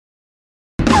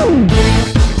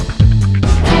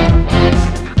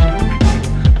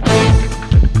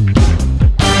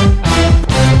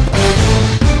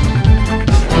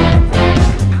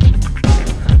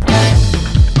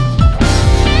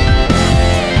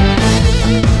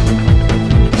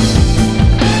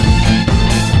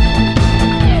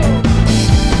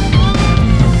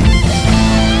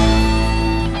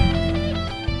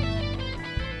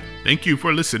Thank you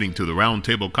for listening to the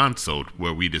Roundtable Consult,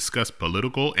 where we discuss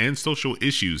political and social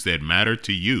issues that matter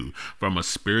to you from a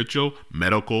spiritual,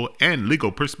 medical, and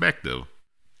legal perspective.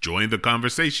 Join the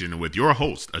conversation with your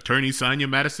host, Attorney Sonia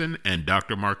Madison and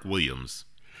Dr. Mark Williams.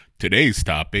 Today's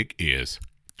topic is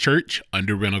Church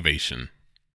Under Renovation.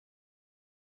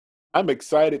 I'm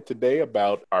excited today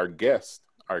about our guest.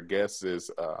 Our guest is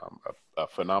a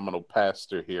phenomenal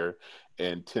pastor here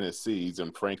in Tennessee. He's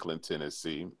in Franklin,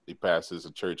 Tennessee. He pastors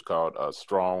a church called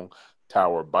Strong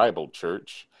Tower Bible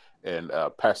Church. And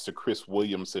Pastor Chris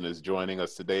Williamson is joining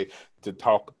us today to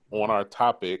talk on our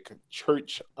topic,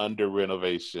 Church Under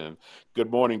Renovation. Good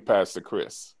morning, Pastor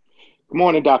Chris. Good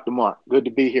morning, Dr. Mark. Good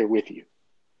to be here with you.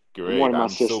 Great. Good morning, my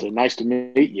sister. Nice to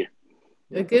meet you.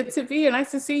 Good to be here.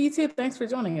 Nice to see you too. Thanks for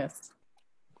joining us.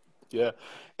 Yeah,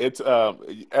 it's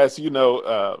as you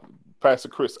know, Pastor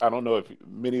Chris. I don't know if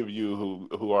many of you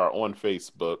who are on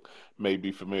Facebook may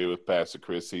be familiar with Pastor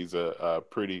Chris. He's a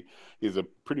pretty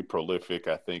prolific,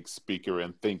 I think, speaker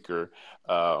and thinker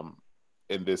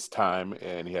in this time,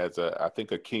 and he has I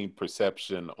think a keen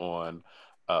perception on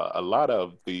a lot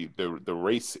of the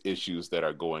race issues that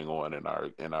are going on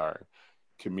in our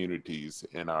communities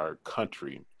in our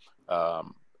country.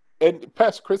 And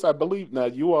Pastor Chris, I believe now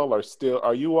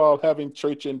are you all having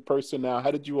church in person now? How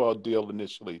did you all deal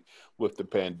initially with the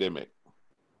pandemic?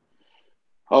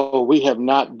 Oh, we have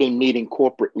not been meeting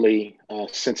corporately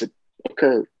since it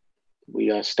occurred.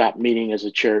 We stopped meeting as a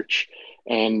church.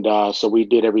 And so we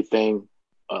did everything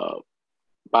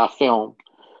by film.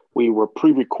 We were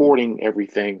pre-recording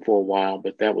everything for a while,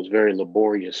 but that was very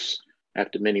laborious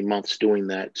after many months doing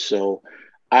that. So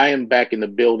I am back in the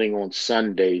building on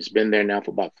Sundays, been there now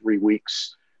for about 3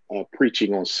 weeks,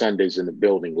 preaching on Sundays in the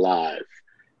building live.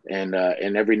 And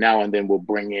every now and then we'll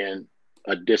bring in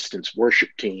a distance worship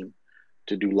team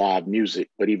to do live music,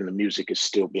 but even the music is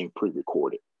still being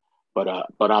pre-recorded. But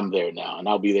I'm there now, and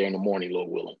I'll be there in the morning, Lord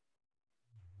willing.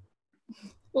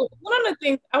 Well, one of the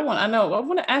things I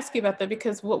want to ask you about that,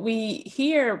 because what we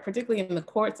hear, particularly in the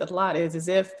courts a lot, is as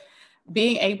if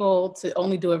being able to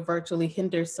only do it virtually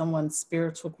hinders someone's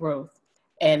spiritual growth,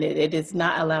 and it is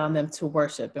not allowing them to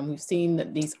worship. And we've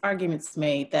seen these arguments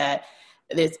made that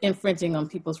it's infringing on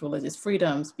people's religious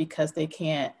freedoms because they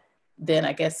can't then,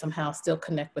 I guess, somehow still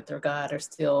connect with their God or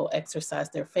still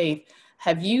exercise their faith.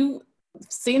 Have you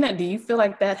seen that? Do you feel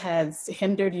like that has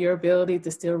hindered your ability to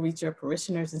still reach your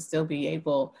parishioners and still be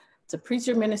able to preach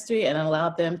your ministry and allow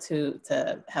them to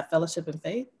have fellowship and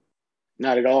faith?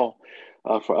 Not at all.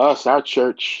 For us, our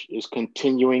church is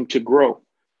continuing to grow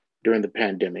during the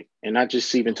pandemic, and not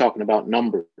just even talking about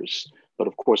numbers, but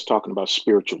of course, talking about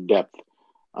spiritual depth.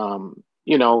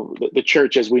 The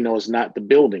church, as we know, is not the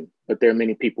building, but there are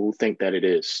many people who think that it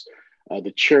is.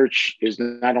 The church is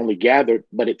not only gathered,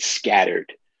 but it's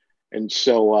scattered. And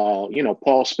so,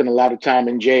 Paul spent a lot of time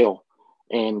in jail,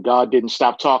 and God didn't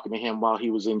stop talking to him while he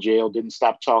was in jail, didn't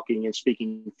stop talking and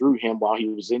speaking through him while he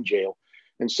was in jail.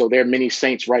 And so there are many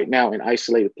saints right now in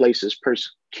isolated places,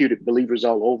 persecuted believers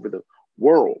all over the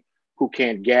world who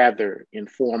can't gather in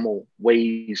formal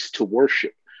ways to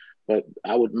worship. But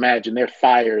I would imagine their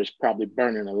fire is probably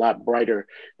burning a lot brighter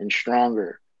and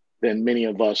stronger than many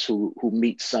of us who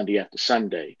meet Sunday after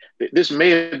Sunday. This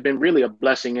may have been really a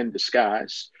blessing in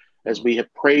disguise as we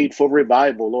have prayed for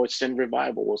revival. Lord, send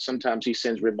revival. Well, sometimes he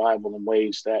sends revival in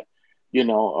ways that,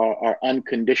 are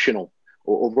unconditional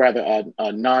or rather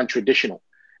non-traditional.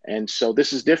 And so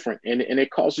this is different, and it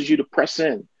causes you to press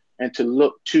in and to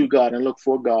look to God and look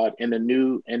for God in a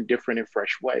new and different and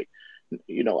fresh way.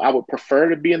 I would prefer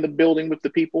to be in the building with the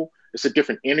people. It's a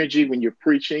different energy when you're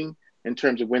preaching in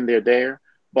terms of when they're there.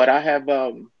 But I have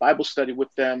Bible study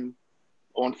with them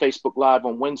on Facebook Live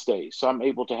on Wednesdays, so I'm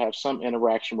able to have some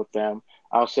interaction with them.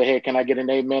 I'll say, hey, can I get an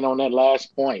amen on that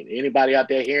last point? Anybody out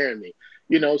there hearing me?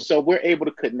 So we're able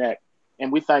to connect,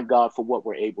 and we thank God for what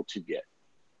we're able to get.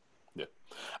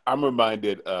 I'm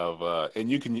reminded of,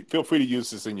 and you can feel free to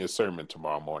use this in your sermon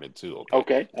tomorrow morning too.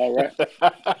 Okay. All right.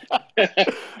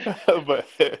 But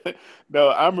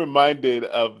no, I'm reminded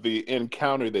of the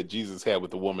encounter that Jesus had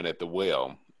with the woman at the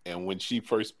well. And when she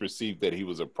first perceived that he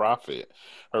was a prophet,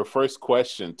 her first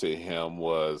question to him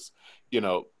was,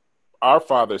 our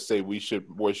fathers say we should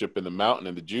worship in the mountain,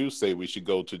 and the Jews say we should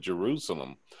go to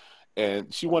Jerusalem.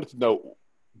 And she wanted to know,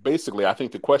 basically, I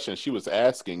think the question she was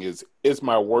asking is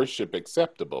my worship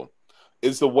acceptable?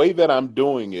 Is the way that I'm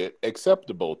doing it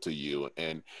acceptable to you?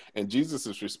 And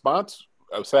Jesus's response,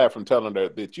 aside from telling her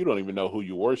that you don't even know who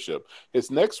you worship,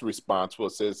 his next response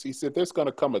he said, there's going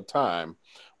to come a time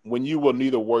when you will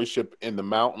neither worship in the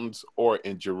mountains or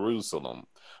in Jerusalem.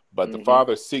 but the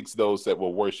Father seeks those that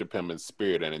will worship him in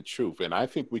spirit and in truth. And I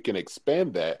think we can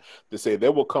expand that to say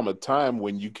there will come a time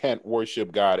when you can't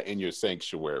worship God in your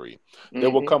sanctuary. There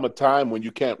will come a time when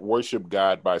you can't worship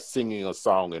God by singing a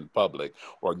song in public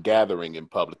or gathering in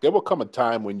public. There will come a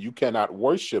time when you cannot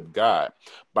worship God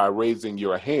by raising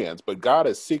your hands, but God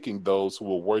is seeking those who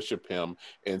will worship him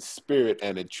in spirit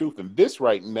and in truth. And this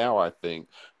right now, I think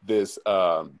this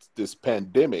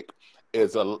pandemic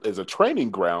is a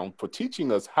training ground for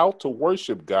teaching us how to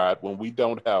worship God when we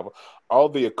don't have all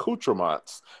the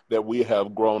accoutrements that we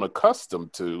have grown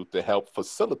accustomed to help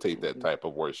facilitate that type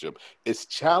of worship. It's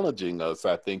challenging us,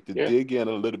 I think, to dig in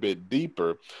a little bit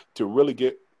deeper to really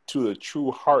get to the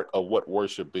true heart of what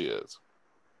worship is.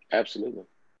 Absolutely.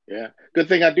 Yeah. Good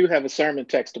thing I do have a sermon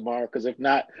text tomorrow, because if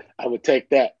not, I would take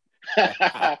that.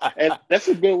 And that's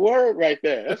a good word right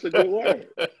there. That's a good word.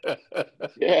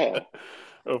 Yeah.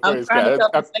 Oh, I'm trying to tell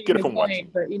the get it from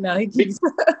watching. But he keeps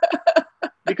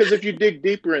because if you dig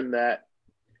deeper in that,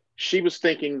 she was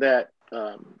thinking that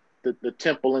the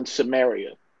temple in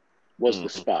Samaria was the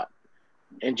spot.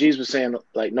 And Jesus was saying,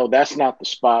 like, no, that's not the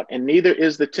spot. And neither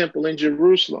is the temple in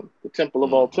Jerusalem, the temple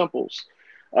of all temples.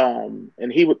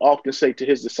 And he would often say to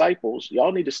his disciples,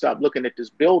 y'all need to stop looking at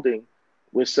this building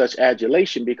with such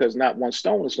adulation, because not one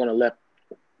stone is going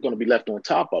to be left on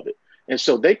top of it. And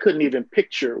so they couldn't even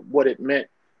picture what it meant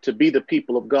to be the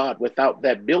people of God without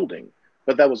that building.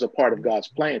 But that was a part of God's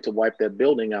plan to wipe that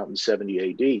building out in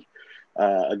 70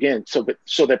 AD. Again, so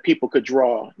that people could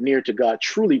draw near to God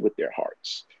truly with their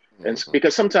hearts. And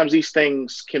because sometimes these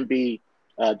things can be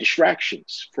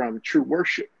distractions from true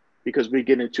worship, because we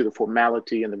get into the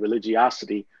formality and the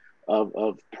religiosity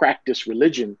of practice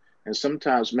religion. And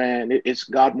sometimes, man, it's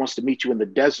God wants to meet you in the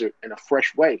desert in a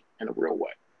fresh way, in a real way.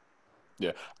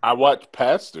 Yeah, I watch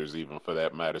pastors, even for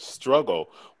that matter,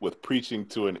 struggle with preaching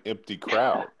to an empty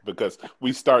crowd, because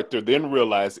we start to then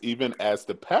realize, even as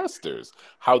the pastors,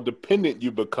 how dependent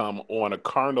you become on a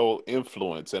carnal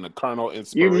influence and a carnal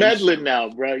inspiration. You meddling now,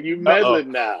 bro. You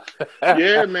meddling now.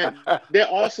 Yeah, man.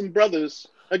 They're awesome brothers.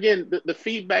 Again, the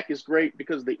feedback is great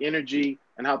because of the energy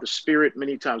and how the Spirit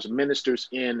many times ministers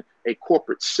in a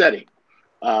corporate setting.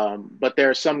 But there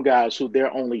are some guys who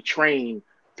they're only trained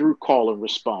through call and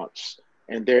response.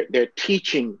 And their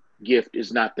teaching gift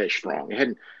is not that strong. It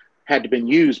hadn't had to been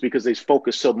used because they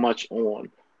focus so much on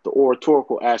the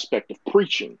oratorical aspect of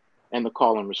preaching and the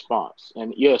call and response.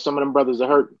 And yeah, some of them brothers are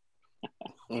hurting.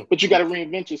 But you got to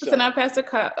reinvent yourself. So now, Pastor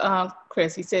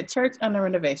Chris, he said church under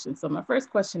renovation. So my first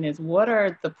question is, what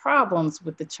are the problems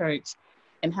with the church,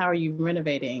 and how are you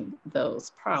renovating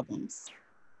those problems?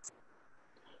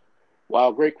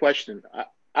 Wow, great question.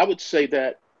 I would say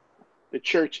that the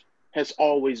church has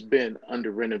always been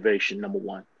under renovation, number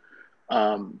one.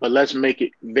 But let's make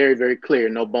it very, very clear,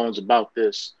 no bones about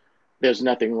this. There's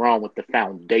nothing wrong with the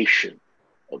foundation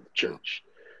of the church.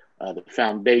 The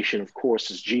foundation, of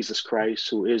course, is Jesus Christ,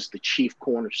 who is the chief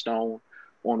cornerstone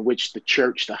on which the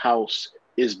church, the house,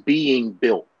 is being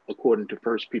built, according to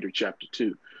 1 Peter chapter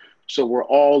 2. So we're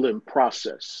all in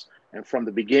process. And from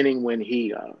the beginning, when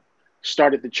he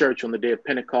started the church on the day of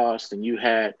Pentecost, and you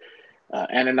had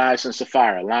Ananias and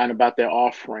Sapphira lying about their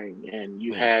offering, and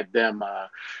you had them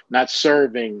not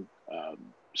serving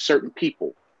certain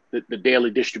people, the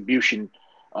daily distribution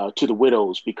to the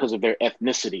widows because of their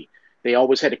ethnicity. They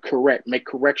always had to make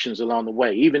corrections along the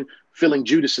way, even filling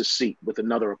Judas's seat with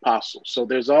another apostle. So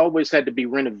there's always had to be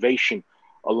renovation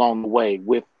along the way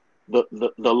with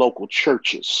the local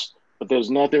churches. But there's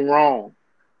nothing wrong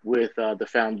with the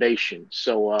foundation.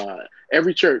 So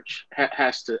every church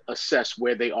has to assess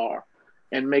where they are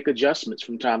and make adjustments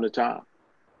from time to time.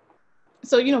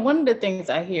 So, one of the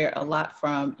things I hear a lot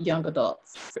from young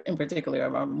adults in particular,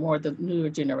 or more the newer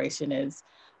generation, is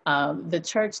the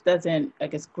church doesn't,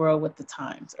 grow with the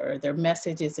times, or their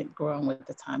message isn't growing with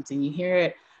the times. And you hear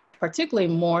it particularly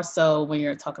more so when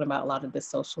you're talking about a lot of the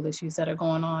social issues that are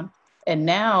going on. And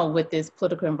now with this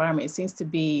political environment, it seems to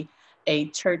be a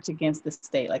church against the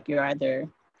state. Like, you're either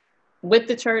with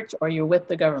the church or you're with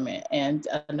the government. And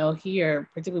I know here,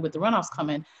 particularly with the runoffs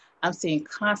coming, I'm seeing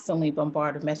constantly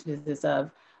bombarded messages of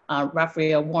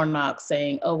Raphael Warnock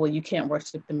saying, oh, well, you can't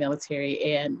worship the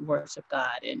military and worship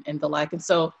God and the like. And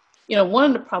so, one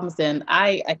of the problems then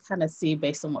I kind of see,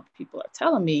 based on what people are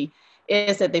telling me,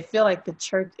 is that they feel like the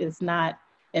church is not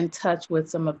in touch with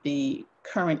some of the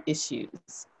current issues.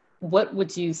 What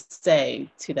would you say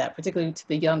to that, particularly to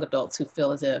the young adults who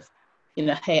feel as if,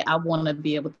 hey, I want to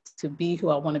be able to be who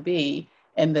I want to be,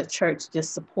 and the church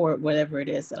just support whatever it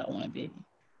is that I want to be?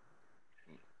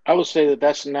 I would say that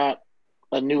that's not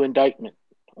a new indictment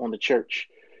on the church.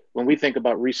 When we think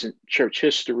about recent church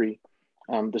history,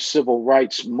 The civil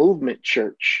rights movement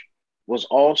church was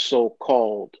also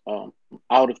called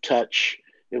out of touch.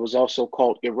 It was also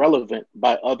called irrelevant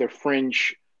by other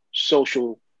fringe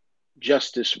social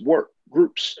justice work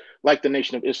groups, like the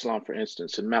Nation of Islam, for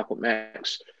instance, and Malcolm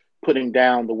X, putting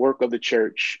down the work of the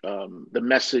church, the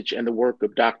message and the work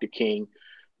of Dr. King,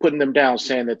 putting them down,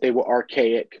 saying that they were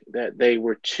archaic, that they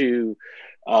were too,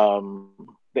 um,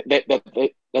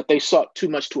 that they sought too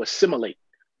much to assimilate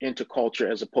into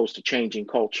culture as opposed to changing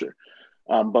culture.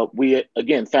 But we,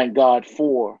 again, thank God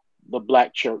for the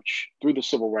Black church through the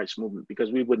civil rights movement,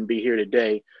 because we wouldn't be here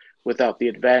today without the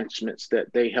advancements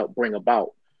that they helped bring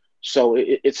about. So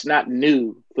it's not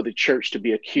new for the church to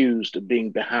be accused of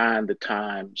being behind the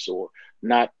times or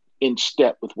not in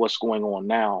step with what's going on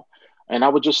now. And I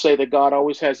would just say that God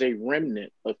always has a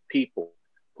remnant of people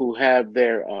who have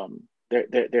their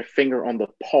finger on the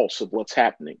pulse of what's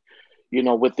happening. You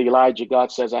know, with Elijah,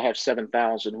 God says, "I have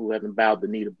 7,000 who haven't bowed the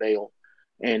knee to Baal."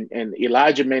 And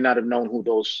Elijah may not have known who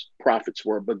those prophets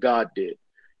were, but God did.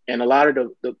 And a lot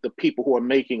of the people who are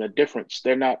making a difference,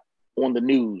 they're not on the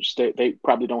news. They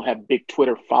probably don't have big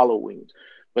Twitter followings,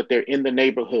 but they're in the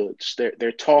neighborhoods.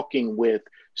 They're talking with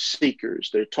seekers.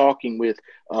 They're talking with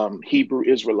Hebrew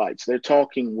Israelites. They're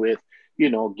talking with,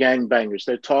 gangbangers.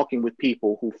 They're talking with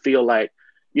people who feel like,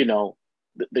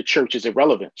 the church is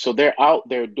irrelevant. So they're out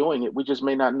there doing it. We just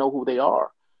may not know who they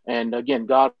are. And again,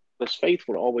 God is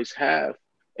faithful to always have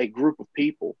a group of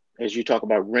people as you talk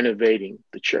about renovating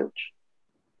the church.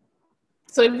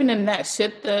 So even in that,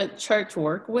 should the church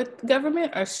work with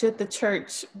government, or should the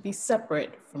church be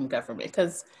separate from government?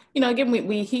 Because, again,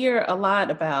 we hear a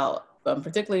lot about,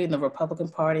 particularly in the Republican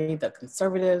Party, the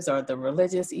conservatives or the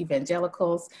religious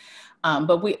evangelicals.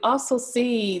 But we also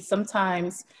see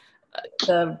sometimes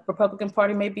the Republican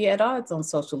Party may be at odds on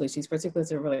social issues, particularly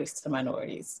as it relates to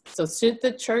minorities. So should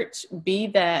the church be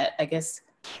that, I guess,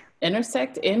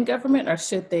 intersect in government, or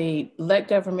should they let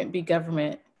government be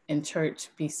government and church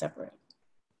be separate?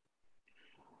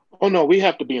 Oh, no, we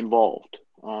have to be involved.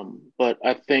 But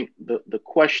I think the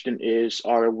question is,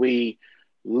 are we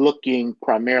looking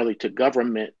primarily to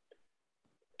government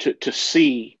to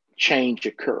see change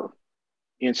occur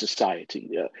in society?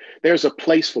 There's a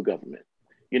place for government.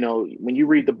 When you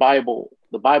read the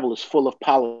Bible is full of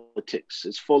politics.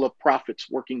 It's full of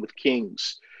prophets working with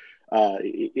kings.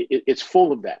 It's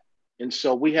full of that. And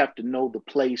so we have to know the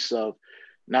place of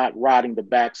not riding the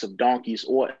backs of donkeys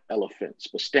or elephants,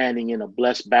 but standing in a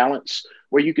blessed balance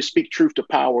where you can speak truth to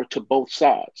power to both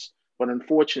sides. But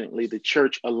unfortunately, the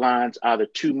church aligns either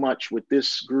too much with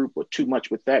this group or too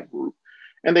much with that group,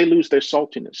 and they lose their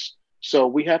saltiness. So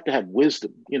we have to have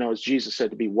wisdom, as Jesus said,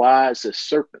 to be wise as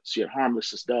serpents, yet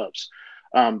harmless as doves.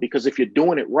 Because if you're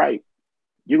doing it right,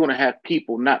 you're going to have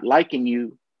people not liking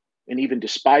you and even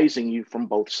despising you from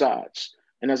both sides.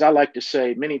 And as I like to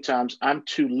say many times, I'm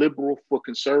too liberal for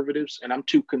conservatives and I'm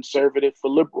too conservative for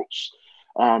liberals,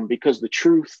 because the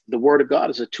truth, the word of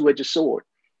God, is a two-edged sword,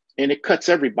 and it cuts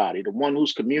everybody. The one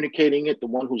who's communicating it, the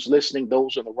one who's listening,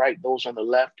 those on the right, those on the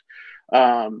left.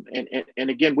 And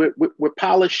again, we're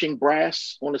polishing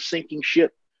brass on a sinking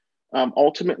ship,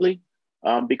 ultimately,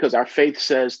 because our faith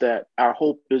says that our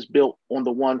hope is built on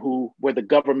the one where the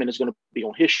government is going to be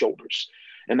on his shoulders,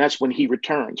 and that's when he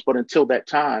returns. But until that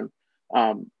time,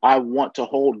 I want to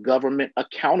hold government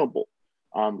accountable,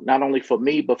 not only for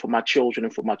me, but for my children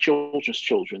and for my children's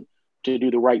children, to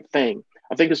do the right thing.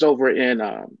 I think it's over in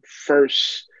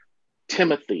First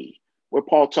Timothy, where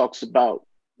Paul talks about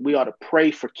we ought to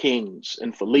pray for kings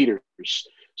and for leaders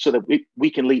so that we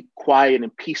can lead quiet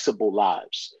and peaceable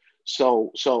lives.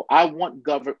 So I want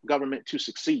government to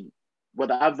succeed,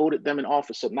 whether I voted them in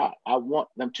office or not. I want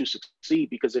them to succeed,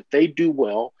 because if they do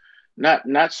well,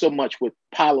 not so much with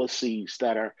policies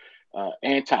that are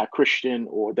anti-Christian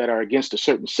or that are against a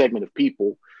certain segment of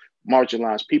people,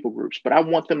 marginalized people groups, but I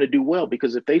want them to do well,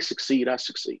 because if they succeed, I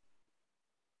succeed.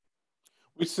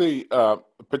 We see,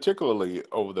 particularly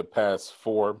over the past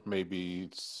 4, maybe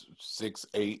 6,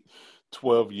 8,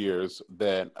 12 years,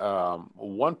 that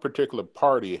one particular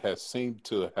party has seemed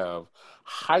to have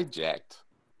hijacked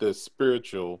the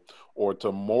spiritual or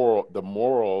the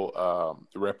moral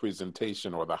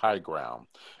representation or the high ground.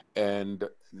 And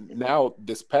now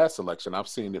this past election, I've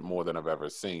seen it more than I've ever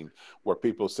seen, where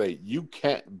people say you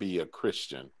can't be a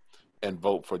Christian and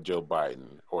vote for Joe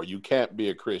Biden, or you can't be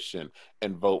a Christian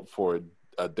and vote for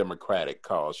a Democratic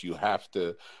cause. You have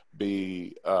to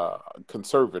be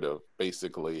conservative,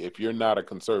 basically. If you're not a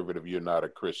conservative, you're not a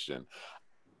Christian.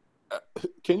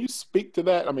 can you speak to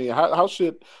that? I mean, how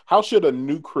should a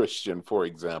new Christian, for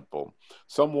example,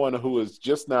 someone who is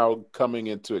just now coming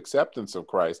into acceptance of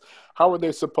Christ, how are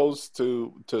they supposed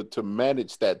to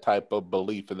manage that type of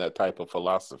belief and that type of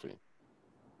philosophy?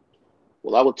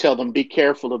 Well, I would tell them be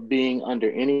careful of being under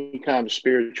any kind of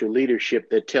spiritual leadership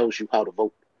that tells you how to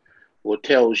vote or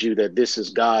tells you that this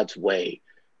is God's way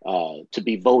to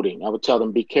be voting. I would tell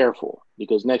them be careful,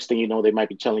 because next thing you know, they might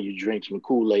be telling you drink some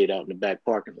Kool-Aid out in the back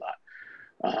parking lot.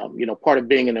 Part of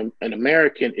being an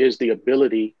American is the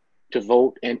ability to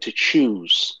vote and to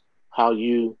choose how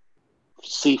you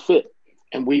see fit.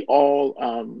 And we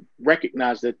all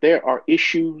recognize that there are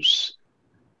issues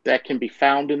that can be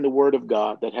found in the Word of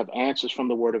God, that have answers from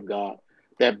the Word of God,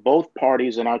 that both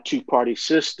parties in our two-party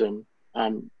system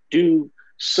do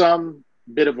some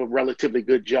bit of a relatively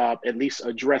good job at least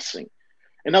addressing.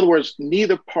 In other words,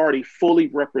 neither party fully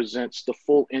represents the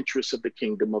full interests of the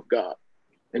kingdom of God.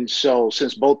 And so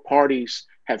since both parties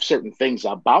have certain things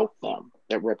about them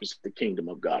that represent the kingdom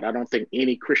of God, I don't think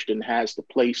any Christian has the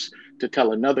place to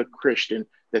tell another Christian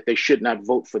that they should not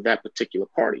vote for that particular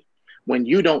party. When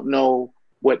you don't know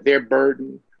what their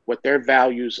burden, what their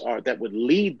values are that would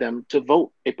lead them to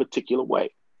vote a particular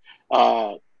way.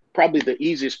 Probably the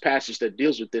easiest passage that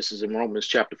deals with this is in Romans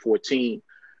chapter 14,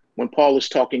 when Paul is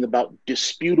talking about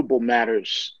disputable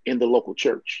matters in the local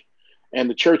church. And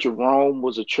the Church of Rome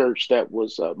was a church that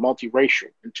was multiracial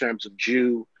in terms of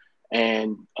Jew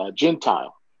and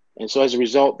Gentile. And so as a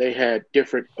result, they had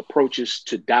different approaches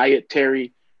to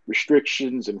dietary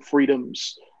restrictions and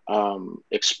freedoms,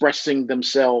 expressing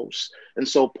themselves. And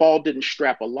so Paul didn't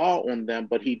strap a law on them,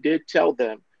 but he did tell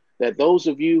them that those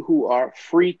of you who are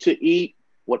free to eat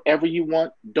whatever you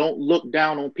want, don't look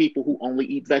down on people who only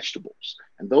eat vegetables.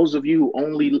 And those of you who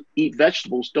only eat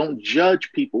vegetables, don't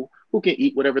judge people who can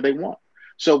eat whatever they want.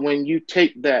 So when you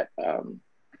take that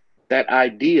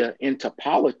idea into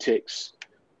politics,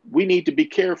 we need to be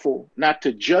careful not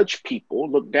to judge people,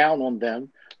 look down on them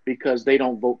because they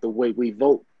don't vote the way we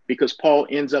vote. Because Paul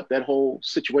ends up that whole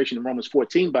situation in Romans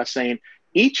 14 by saying,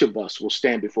 each of us will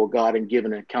stand before God and give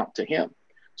an account to him.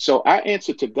 So I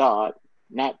answer to God,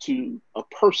 not to a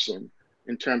person,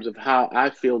 in terms of how I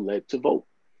feel led to vote.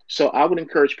 So I would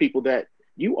encourage people that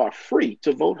you are free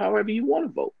to vote however you want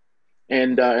to vote.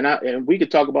 And we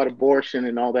could talk about abortion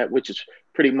and all that, which is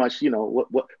pretty much,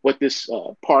 what this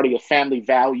party of family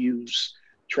values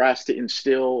tries to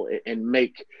instill and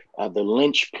make the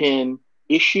linchpin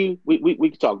issue. We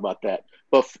could talk about that.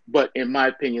 But in my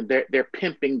opinion, they're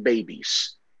pimping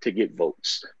babies to get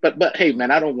votes. But hey, man,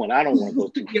 I don't want to go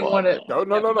too far.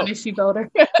 No. Issue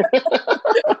voter.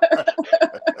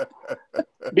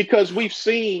 Because we've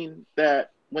seen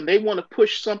that when they want to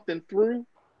push something through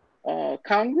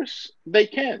Congress, they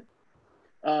can.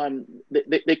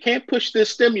 They can't push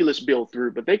this stimulus bill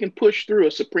through, but they can push through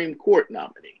a Supreme Court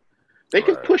nominee. They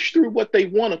can push through what they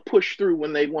want to push through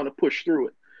when they want to push through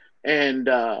it. And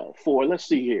for, let's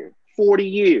see here,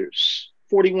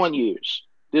 41 years,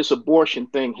 this abortion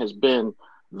thing has been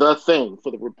the thing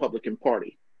for the Republican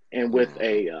Party. And with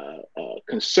a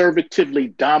conservatively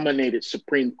dominated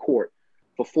Supreme Court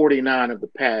for 49 of the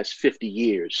past 50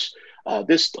 years,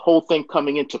 this whole thing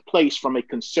coming into place from a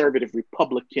conservative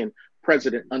Republican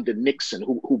president under Nixon,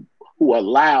 who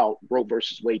allowed Roe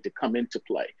versus Wade to come into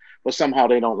play. But somehow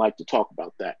they don't like to talk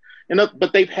about that.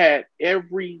 But they've had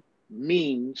every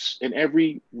means and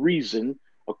every reason,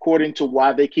 according to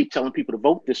why they keep telling people to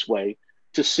vote this way,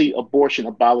 to see abortion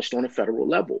abolished on a federal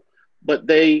level. But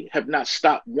they have not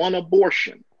stopped one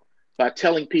abortion by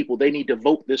telling people they need to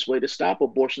vote this way to stop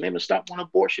abortion. They haven't stopped one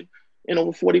abortion in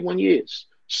over 41 years.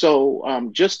 So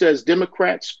just as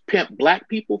Democrats pimp Black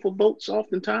people for votes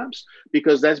oftentimes,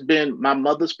 because that's been my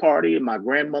mother's party and my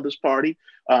grandmother's party,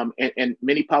 and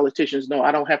many politicians know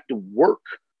I don't have to work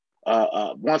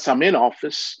once I'm in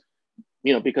office,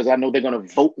 because I know they're going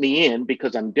to vote me in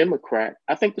because I'm Democrat.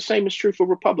 I think the same is true for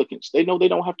Republicans. They know they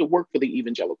don't have to work for the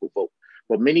evangelical vote.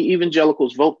 But many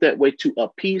evangelicals vote that way to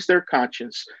appease their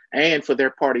conscience and for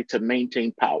their party to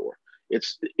maintain power.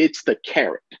 It's the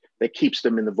carrot that keeps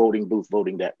them in the voting booth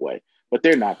voting that way. But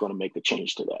they're not going to make a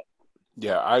change to that.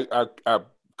 Yeah,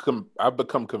 I've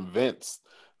become convinced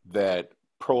that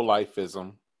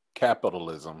pro-lifism,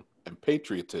 capitalism, and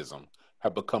patriotism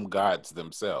have become gods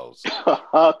themselves.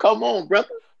 Come on, brother.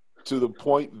 To the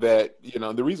point that,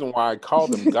 the reason why I call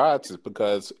them gods is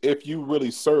because if you really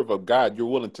serve a God, you're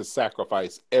willing to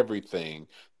sacrifice everything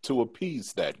to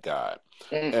appease that God.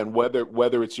 And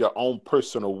whether it's your own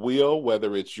personal will,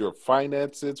 whether it's your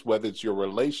finances, whether it's your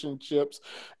relationships,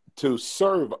 to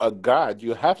serve a God,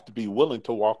 you have to be willing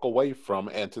to walk away from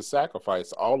and to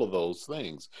sacrifice all of those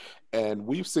things. And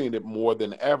we've seen it more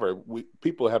than ever.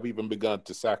 People have even begun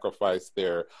to sacrifice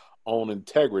their own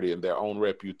integrity and their own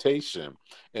reputation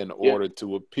in order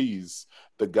to appease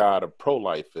the God of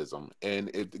pro-lifism.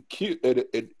 And it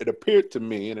appeared to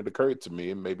me, and it occurred to me,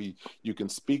 and maybe you can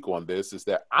speak on this, is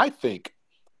that I think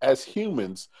as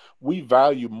humans, we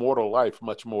value mortal life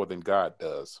much more than God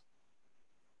does.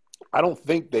 I don't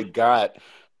think that God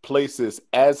places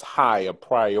as high a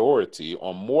priority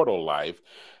on mortal life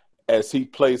as he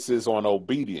places on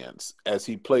obedience, as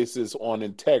he places on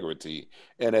integrity,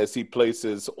 and as he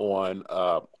places on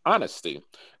honesty.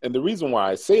 And the reason why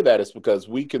I say that is because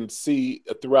we can see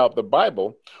throughout the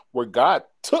Bible where God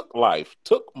took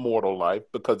mortal life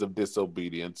because of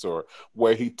disobedience, or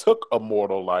where he took a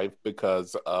mortal life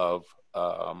because of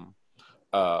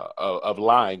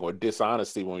lying or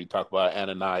dishonesty. When we talk about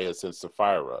Ananias and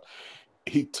Sapphira,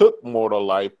 he took mortal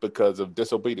life because of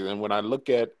disobedience. And when I look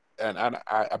at, and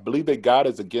I believe that God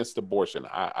is against abortion.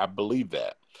 I believe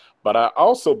that, but I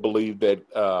also believe that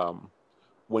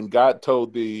when God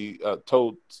told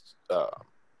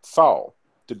Saul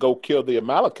to go kill the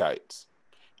Amalekites,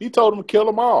 he told him to kill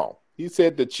them all. He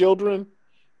said the children,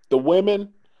 the women,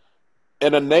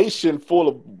 in a nation full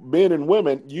of men and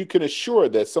women, you can assure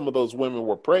that some of those women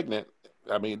were pregnant.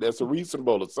 I mean, that's a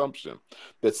reasonable assumption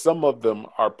that some of them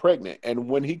are pregnant. And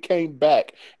when he came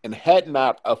back and had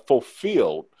not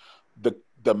fulfilled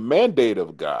the mandate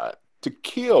of God to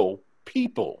kill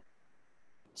people,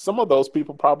 some of those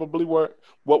people probably were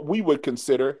what we would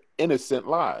consider innocent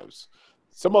lives.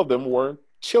 Some of them were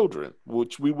children,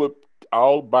 which we would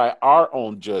all, by our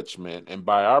own judgment and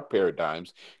by our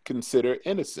paradigms, consider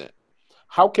innocent.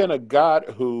 How can a God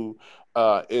who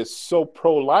is so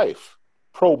pro-life,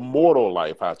 pro-mortal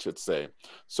life, I should say,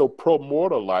 so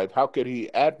pro-mortal life, how could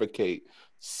he advocate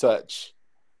such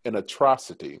an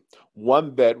atrocity?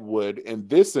 One that would, in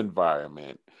this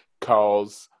environment,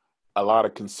 cause a lot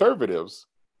of conservatives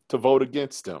to vote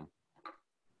against him.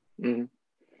 Mm-hmm.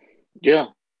 Yeah.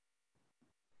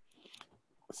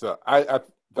 So I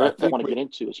want to get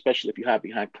into, especially if you hide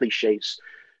behind cliches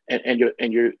and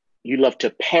you love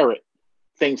to parrot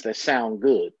things that sound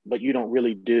good, but you don't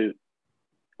really do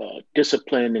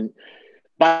discipline and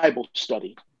Bible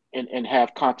study and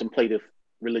have contemplative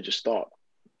religious thought.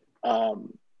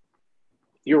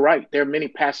 You're right. There are many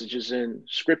passages in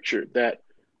scripture that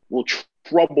will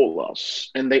trouble us,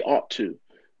 and they ought to,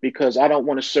 because I don't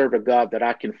want to serve a God that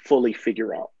I can fully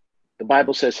figure out. The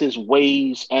Bible says his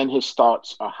ways and his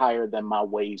thoughts are higher than my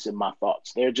ways and my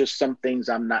thoughts. There are just some things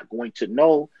I'm not going to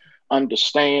know,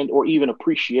 understand, or even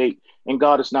appreciate. And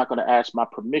God is not going to ask my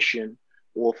permission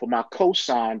or for my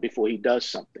cosign before he does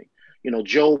something. You know,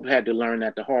 Job had to learn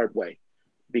that the hard way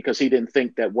because he didn't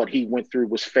think that what he went through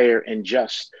was fair and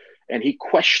just. And he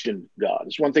questioned God.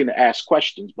 It's one thing to ask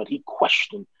questions, but he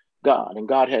questioned God. And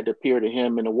God had to appear to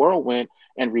him in a whirlwind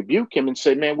and rebuke him and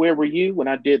say, man, where were you when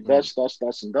I did thus,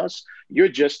 thus, and thus? You're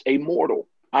just a mortal.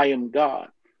 I am God.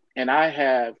 And I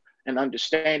have an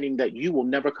understanding that you will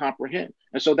never comprehend.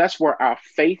 And so that's where our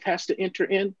faith has to enter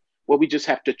in, where we just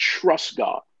have to trust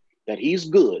God, that he's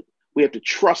good. We have to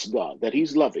trust God, that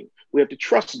he's loving. We have to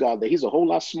trust God, that he's a whole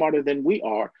lot smarter than we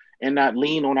are, and not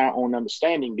lean on our own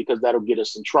understanding, because that'll get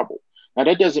us in trouble. Now,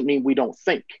 that doesn't mean we don't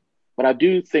think, but I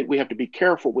do think we have to be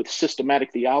careful with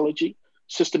systematic theology.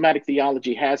 Systematic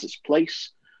theology has its place,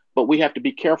 but we have to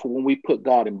be careful when we put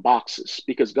God in boxes,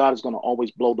 because God is going to always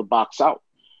blow the box out.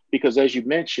 Because as you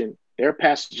mentioned, there are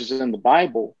passages in the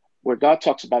Bible where God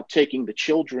talks about taking the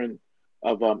children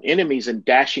of enemies and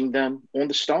dashing them on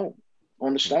the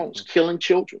stones, killing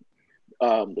children.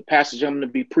 The passage I'm going to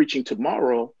be preaching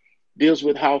tomorrow deals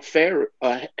with how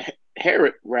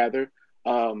Herod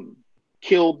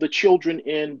killed the children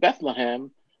in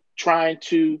Bethlehem, trying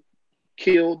to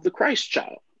kill the Christ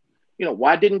child. You know,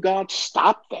 why didn't God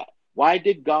stop that? Why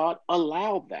did God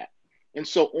allow that? And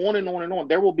so on and on and on.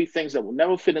 There will be things that will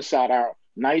never fit inside our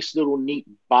nice little neat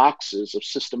boxes of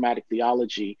systematic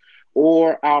theology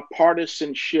or our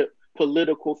partisanship,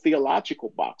 political,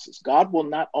 theological boxes. God will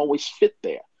not always fit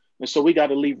there. And so we got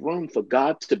to leave room for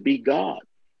God to be God.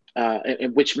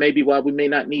 And which may be why we may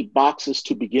not need boxes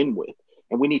to begin with.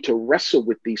 And we need to wrestle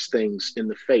with these things in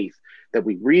the faith that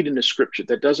we read in the scripture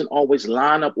that doesn't always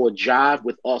line up or jive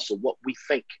with us or what we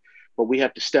think. But we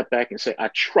have to step back and say, I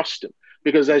trust him.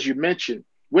 Because as you mentioned,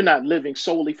 we're not living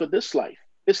solely for this life.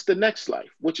 It's the next life,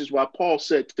 which is why Paul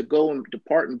said to go and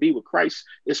depart and be with Christ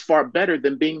is far better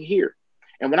than being here.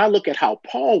 And when I look at how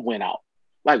Paul went out,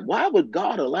 like, why would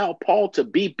God allow Paul to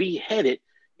be beheaded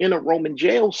in a Roman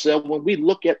jail cell when we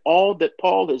look at all that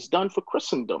Paul has done for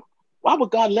Christendom? Why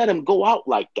would God let him go out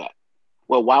like that?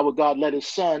 Well, why would God let his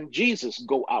son, Jesus,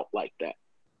 go out like that?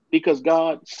 Because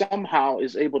God somehow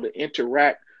is able to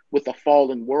interact with a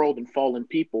fallen world and fallen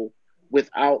people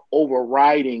without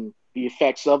overriding the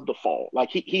effects of the fall. Like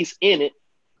he's in it,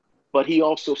 but he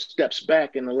also steps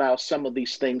back and allows some of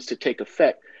these things to take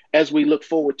effect as we look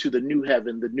forward to the new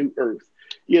heaven, the new earth.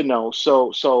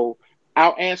 So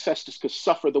our ancestors could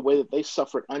suffer the way that they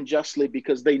suffered unjustly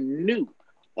because they knew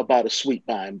about a sweet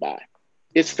by and by.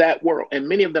 It's that world. And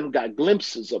many of them got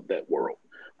glimpses of that world,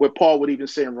 where Paul would even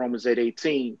say in Romans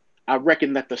 8:18, I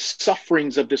reckon that the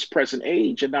sufferings of this present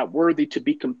age are not worthy to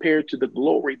be compared to the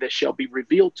glory that shall be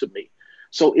revealed to me.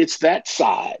 So it's that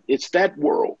side, it's that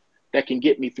world that can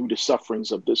get me through the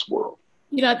sufferings of this world.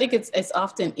 I think it's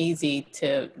often easy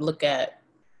to look at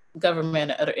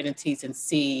government or other entities and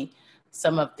see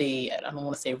some of the, I don't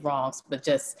want to say wrongs, but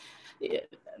just,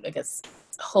 I guess,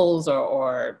 holes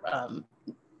or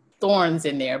thorns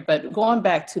in there. But going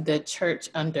back to the church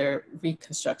under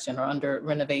Reconstruction or under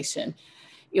renovation,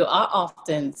 I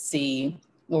often see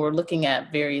when we're looking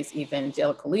at various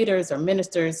evangelical leaders or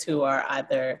ministers who are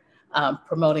either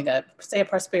promoting a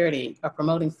prosperity or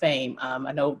promoting fame.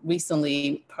 I know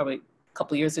recently, probably a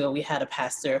couple of years ago, we had a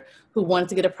pastor who wanted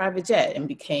to get a private jet and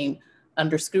became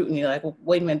under scrutiny. Like, well,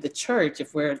 wait a minute, the church,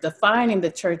 if we're defining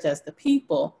the church as the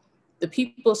people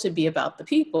should be about the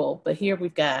people. But here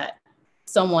we've got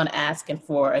someone asking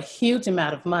for a huge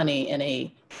amount of money in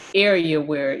a area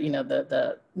where,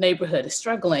 the neighborhood is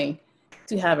struggling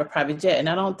to have a private jet. And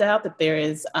I don't doubt that there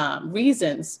is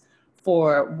reasons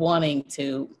for wanting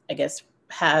to, I guess,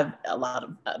 have a lot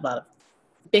of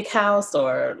big house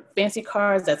or fancy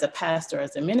cars as a pastor,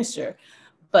 as a minister.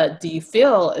 But do you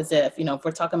feel as if, if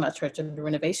we're talking about church under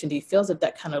renovation, do you feel that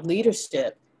that kind of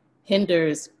leadership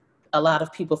hinders a lot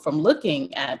of people from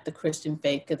looking at the Christian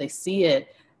faith because they see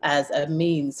it as a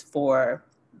means for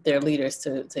their leaders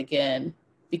to again,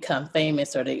 become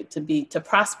famous or to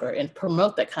prosper and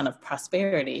promote that kind of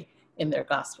prosperity in their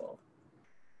gospel?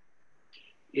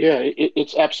 Yeah,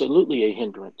 it's absolutely a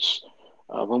hindrance.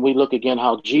 When we look again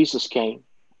how Jesus came,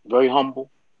 very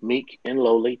humble, meek, and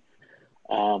lowly,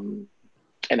 and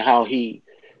how he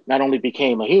not only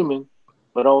became a human,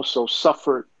 but also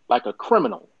suffered like a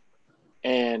criminal,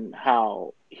 and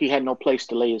how he had no place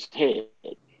to lay his head,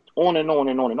 on and on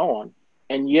and on and on.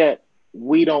 And yet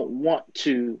we don't want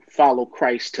to follow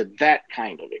Christ to that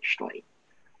kind of extreme.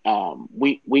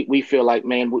 We feel like,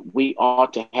 man, we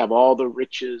ought to have all the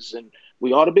riches and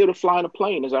we ought to be able to fly in a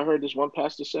plane, as I heard this one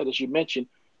pastor said, as you mentioned,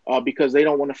 because they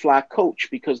don't want to fly coach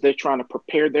because they're trying to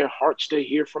prepare their hearts to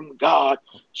hear from God.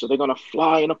 So they're going to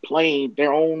fly in a plane,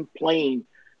 their own plane.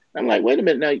 I'm like, wait a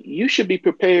minute. Now, you should be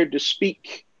prepared to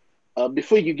speak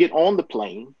before you get on the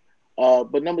plane.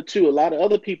 But number two, a lot of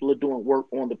other people are doing work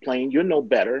on the plane. You're no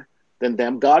better than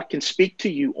them. God can speak to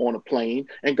you on a plane,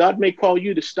 and God may call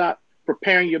you to stop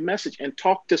preparing your message and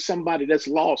talk to somebody that's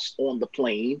lost on the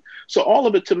plane. So all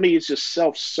of it to me is just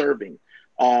self-serving.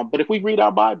 But if we read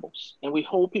our Bibles and we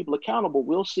hold people accountable,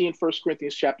 we'll see in 1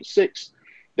 Corinthians chapter 6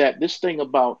 that this thing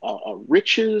about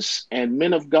riches and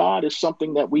men of God is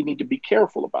something that we need to be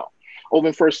careful about. Over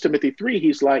in 1 Timothy 3,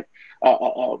 he's like,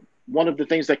 one of the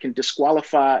things that can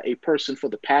disqualify a person for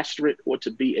the pastorate or to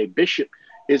be a bishop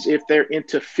is if they're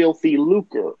into filthy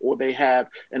lucre or they have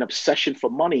an obsession for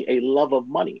money, a love of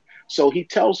money. So he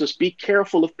tells us, be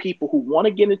careful of people who want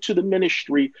to get into the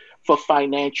ministry for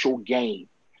financial gain.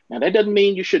 Now, that doesn't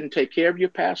mean you shouldn't take care of your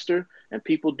pastor, and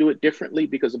people do it differently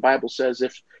because the Bible says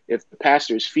if the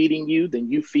pastor is feeding you, then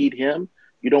you feed him.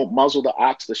 You don't muzzle the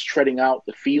ox that's treading out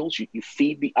the fields. You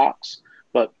feed the ox.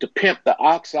 But to pimp the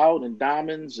ox out in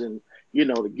diamonds and,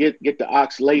 to get the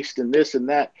ox laced in this and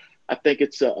that, I think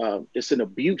it's an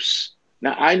abuse.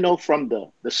 Now, I know from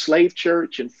the slave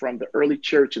church and from the early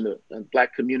church and the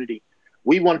Black community,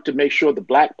 we wanted to make sure the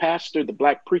Black pastor, the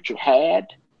Black preacher had,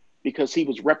 because he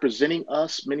was representing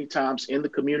us many times in the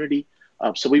community.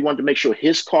 So we wanted to make sure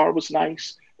his car was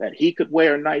nice, that he could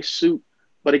wear a nice suit.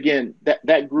 But again,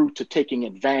 that grew to taking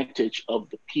advantage of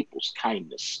the people's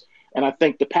kindness. And I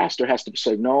think the pastor has to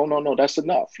say, no, that's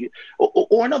enough.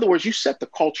 Or in other words, you set the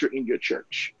culture in your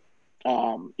church.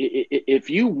 If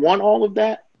you want all of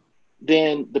that,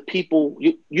 then the people,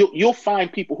 you'll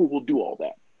find people who will do all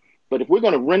that. But if we're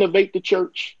going to renovate the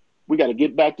church, we got to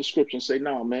get back to scripture and say,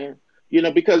 no, man,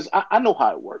 because I know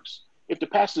how it works. If the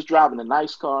pastor's driving a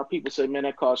nice car, people say, man,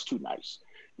 that car's too nice.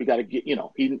 We got to get,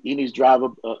 he needs to drive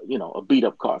a beat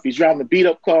up car. If he's driving a beat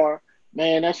up car,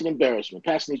 man, that's an embarrassment.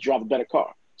 Pastor needs to drive a better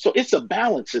car. So it's a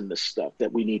balance in this stuff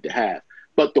that we need to have.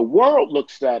 But the world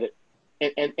looks at it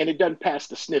and it doesn't pass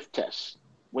the sniff test.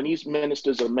 When these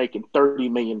ministers are making $30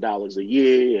 million a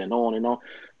year and on and on.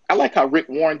 I like how Rick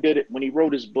Warren did it when he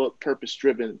wrote his book, Purpose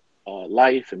Driven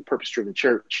Life and Purpose Driven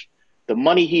Church. The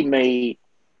money he made,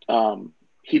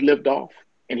 he lived off,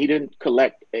 and he didn't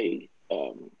collect a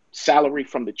salary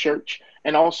from the church.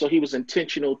 And also he was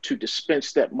intentional to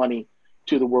dispense that money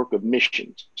to the work of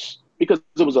missions because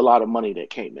there was a lot of money that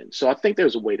came in. So I think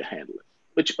there's a way to handle it.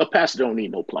 But a pastor don't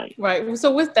need no plane. Right.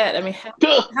 So with that, I mean,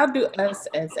 how do us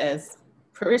as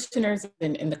parishioners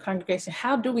in the congregation,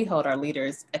 how do we hold our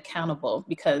leaders accountable?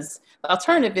 Because the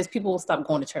alternative is people will stop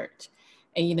going to church.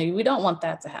 And, you know, we don't want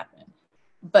that to happen.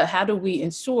 But how do we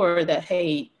ensure that,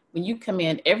 hey, when you come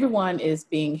in, everyone is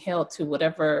being held to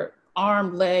whatever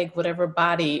arm, leg, whatever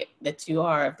body that you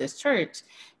are of this church.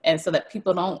 And so that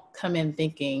people don't come in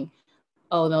thinking,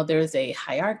 oh, no, there's a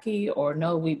hierarchy, or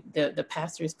no, the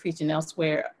pastor is preaching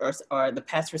elsewhere, or the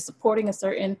pastor is supporting a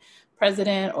certain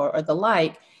president or the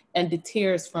like, and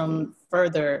deters from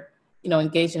further, you know,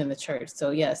 engaging in the church.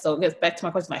 So, yeah, so it gets back to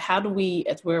my question, like, how do we,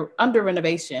 as we're under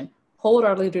renovation, hold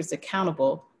our leaders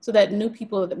accountable so that new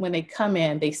people, when they come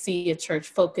in, they see a church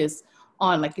focus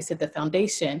on, like you said, the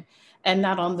foundation and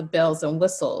not on the bells and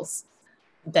whistles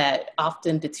that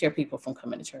often deter people from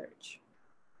coming to church?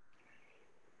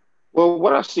 Well,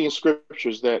 what I see in scripture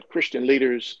is that Christian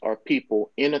leaders are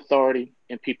people in authority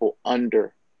and people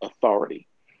under authority.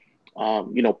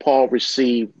 You know, Paul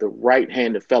received the right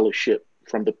hand of fellowship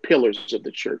from the pillars of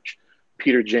the church,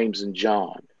 Peter, James, and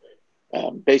John,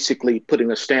 basically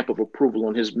putting a stamp of approval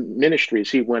on his ministry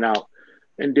as he went out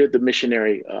and did the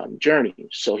missionary journey.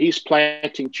 So he's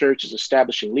planting churches,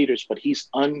 establishing leaders, but he's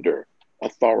under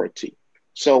authority.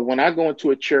 So when I go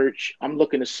into a church, I'm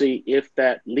looking to see if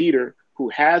that leader who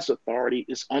has authority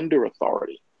is under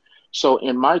authority. So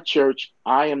in my church,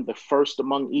 I am the first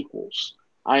among equals.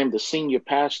 I am the senior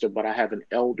pastor, but I have an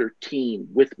elder team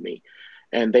with me,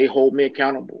 and they hold me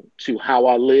accountable to how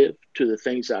I live, to the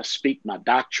things I speak, my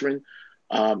doctrine.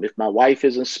 If my wife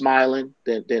isn't smiling,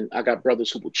 then I got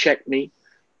brothers who will check me.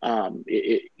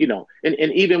 You know, and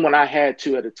even when I had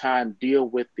to at a time deal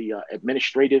with the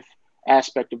administrative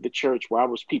aspect of the church, where I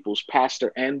was people's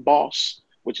pastor and boss,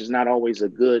 which is not always a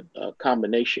good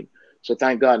combination. So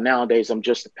thank God nowadays I'm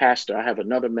just a pastor. I have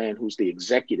another man who's the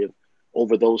executive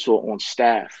over those who are on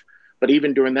staff. But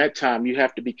even during that time, you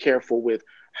have to be careful with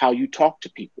how you talk to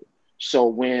people. So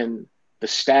when the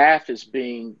staff is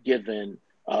being given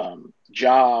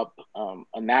job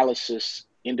analysis,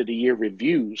 end of the year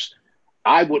reviews,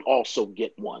 I would also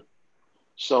get one.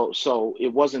 So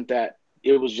it wasn't that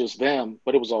it was just them,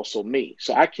 but it was also me.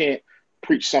 So I can't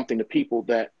preach something to people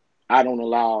that I don't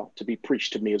allow to be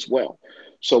preached to me as well.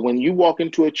 So when you walk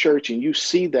into a church and you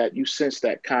see that, you sense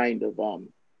that kind of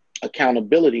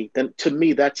accountability, then to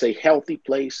me, that's a healthy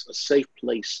place, a safe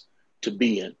place to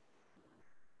be in.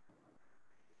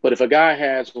 But if a guy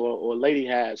has or a lady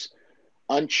has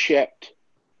unchecked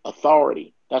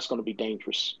authority, that's going to be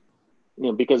dangerous. You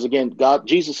know, because again,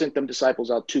 Jesus sent them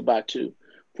disciples out 2 by 2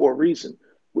 for a reason.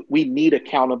 We need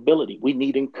accountability. We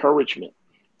need encouragement.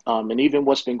 And even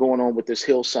what's been going on with this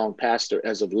Hillsong pastor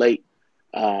as of late,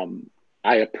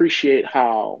 I appreciate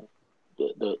how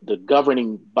the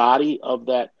governing body of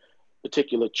that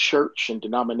particular church and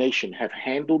denomination have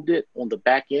handled it on the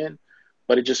back end.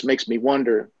 But it just makes me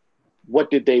wonder,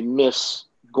 what did they miss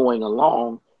going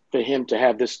along for him to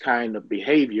have this kind of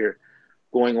behavior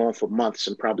going on for months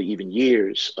and probably even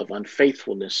years of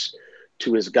unfaithfulness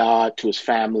to his God, to his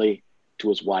family, to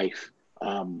his wife?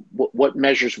 What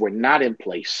measures were not in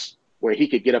place where he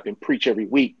could get up and preach every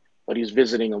week, but he's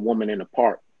visiting a woman in a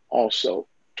park also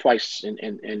twice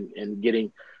and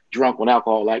getting drunk on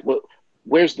alcohol? Like,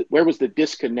 where was the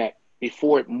disconnect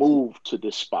before it moved to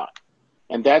this spot?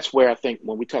 And that's where I think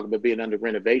when we talk about being under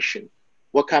renovation,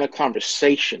 what kind of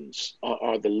conversations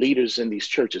are the leaders in these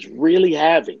churches really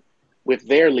having with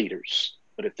their leaders?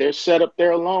 But if they're set up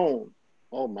there alone,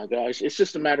 oh my gosh, it's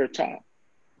just a matter of time,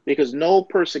 because no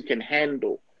person can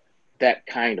handle that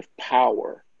kind of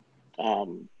power.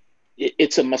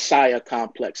 It's a Messiah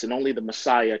complex, and only the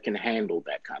Messiah can handle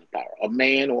that kind of power. A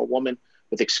man or a woman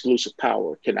with exclusive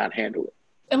power cannot handle it.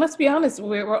 And let's be honest,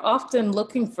 we're often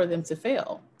looking for them to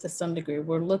fail to some degree.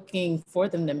 We're looking for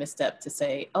them to misstep, to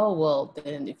say, oh, well,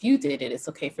 then if you did it, it's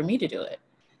okay for me to do it.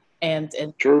 And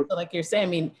True. So like you're saying, I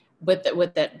mean, with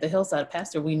the Hillside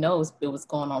pastor, we know it was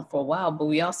going on for a while, but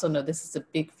we also know this is a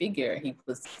big figure. He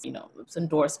was, was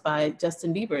endorsed by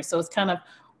Justin Bieber. So it's kind of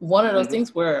one of those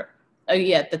things where,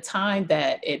 at the time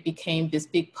that it became this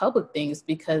big public thing is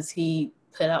because he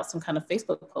put out some kind of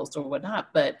Facebook post or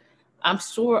whatnot. But I'm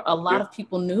sure a lot of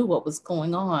people knew what was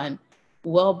going on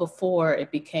well before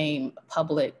it became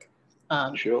public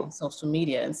Sure. on social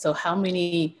media. And so how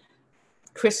many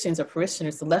Christians or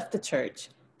parishioners left the church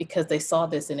because they saw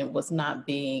this and it was not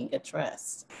being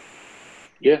addressed?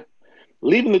 Yeah.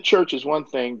 Leaving the church is one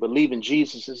thing, but leaving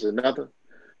Jesus is another.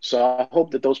 So I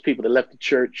hope that those people that left the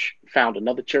church found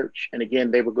another church. And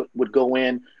again, they would go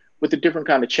in with a different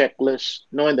kind of checklist,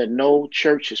 knowing that no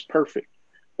church is perfect,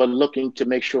 but looking to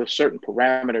make sure certain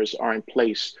parameters are in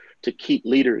place to keep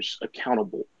leaders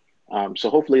accountable. So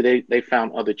hopefully they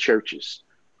found other churches,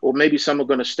 or maybe some are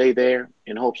going to stay there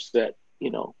in hopes that,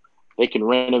 they can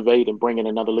renovate and bring in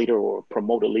another leader or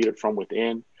promote a leader from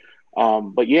within.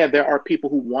 But yeah, there are people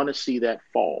who want to see that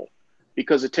fall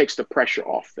because it takes the pressure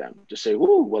off them to say,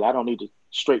 "Ooh, well, I don't need to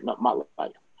straighten up my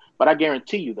life." But I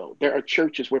guarantee you, though, there are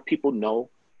churches where people know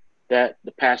that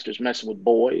the pastor's messing with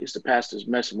boys, the pastor's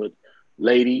messing with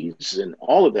ladies, and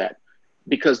all of that,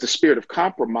 because the spirit of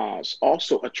compromise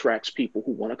also attracts people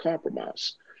who want to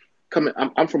compromise.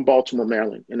 I'm from Baltimore,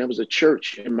 Maryland, and there was a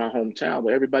church in my hometown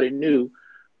where everybody knew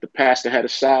the pastor had a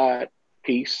side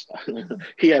piece.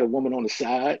 He had a woman on the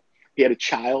side. He had a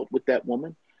child with that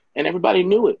woman, and everybody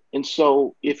knew it. And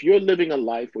so if you're living a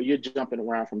life where you're jumping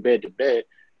around from bed to bed,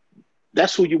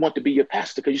 that's who you want to be your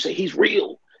pastor, because you say, he's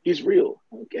real. He's real.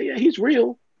 Okay, yeah, he's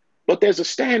real. But there's a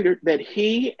standard that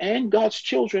he and God's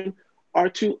children are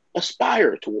to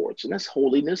aspire towards, and that's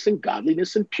holiness and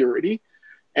godliness and purity,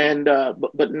 and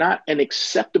but not an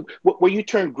acceptable where you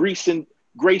turn grace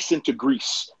into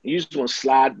grease. You just want to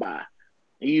slide by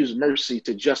and use mercy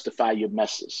to justify your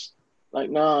messes. Like,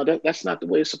 no, that's not the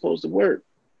way it's supposed to work.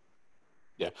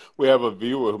 Yeah, we have a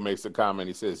viewer who makes a comment.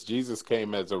 He says, Jesus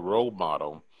came as a role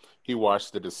model. He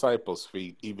washed the disciples'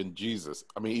 feet, even Judas.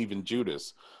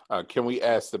 Can we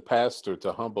ask the pastor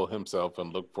to humble himself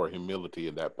and look for humility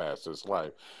in that pastor's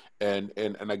life? And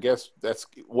I guess that's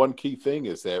one key thing,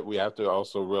 is that we have to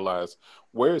also realize,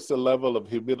 where is the level of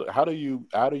humility? How do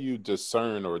you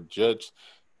discern or judge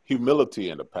humility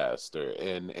in a pastor?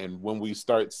 And when we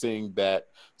start seeing that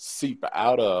seep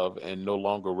out of and no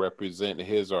longer represent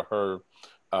his or her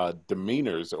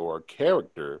demeanors or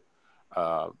character,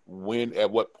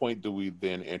 at what point do we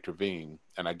then intervene?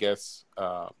 And I guess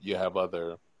you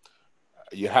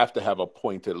have to have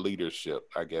appointed leadership,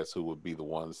 I guess, who would be the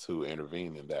ones who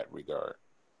intervene in that regard.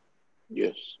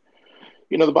 Yes.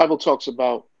 The Bible talks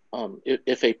about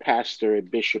if a pastor, a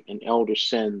bishop, an elder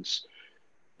sins,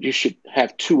 you should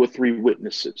have 2 or 3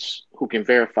 witnesses who can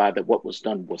verify that what was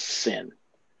done was sin,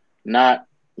 not,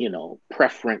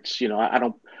 preference. I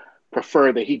don't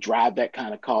prefer that he drive that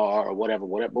kind of car or whatever.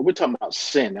 But we're talking about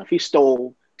sin. Now, if he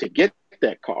stole to get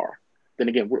that car, then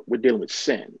again, we're dealing with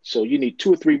sin. So you need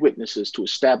 2 or 3 witnesses to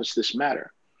establish this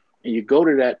matter. And you go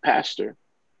to that pastor,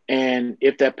 and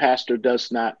if that pastor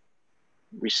does not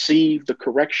receive the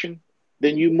correction,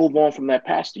 then you move on from that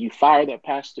pastor. You fire that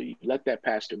pastor, you let that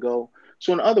pastor go.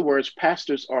 So in other words,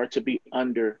 pastors are to be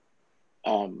under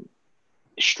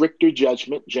stricter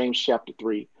judgment, James chapter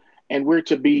 3, and we're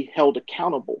to be held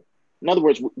accountable. In other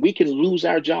words, we can lose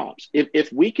our jobs.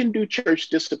 If we can do church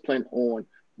discipline on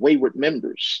wayward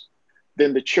members,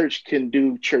 then the church can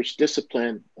do church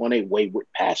discipline on a wayward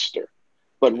pastor.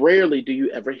 But rarely do you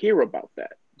ever hear about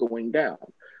that going down.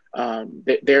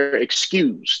 They're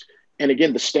excused. And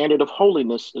again, the standard of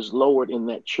holiness is lowered in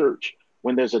that church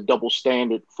when there's a double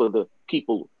standard for the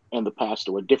people and the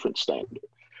pastor, a different standard.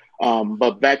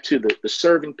 But back to the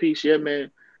serving piece, yeah,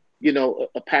 man,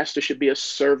 a pastor should be a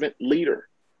servant leader.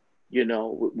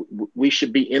 We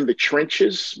should be in the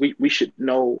trenches. We should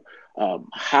know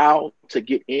how to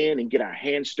get in and get our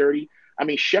hands dirty. I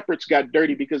mean, shepherds got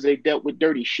dirty because they dealt with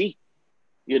dirty sheep.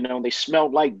 They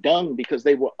smelled like dung because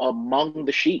they were among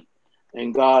the sheep.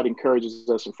 And God encourages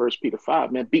us in 1 Peter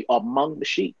 5, man, be among the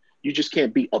sheep. You just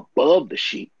can't be above the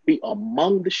sheep. Be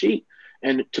among the sheep.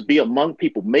 And to be among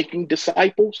people making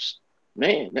disciples,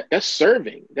 man, that's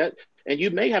serving. And you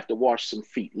may have to wash some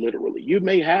feet, literally. You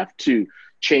may have to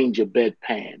change a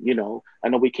bedpan. I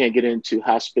know we can't get into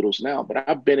hospitals now, but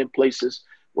I've been in places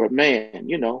where, man,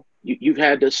 you've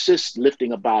had to assist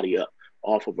lifting a body up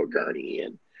off of a gurney.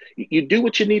 And you do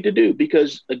what you need to do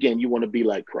because, again, you want to be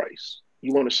like Christ.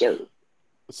 You want to serve.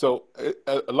 So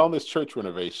along this church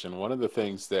renovation, one of the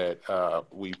things that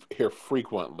we hear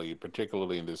frequently,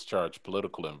 particularly in this charged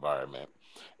political environment,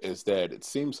 is that it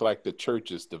seems like the church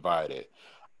is divided.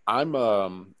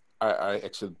 I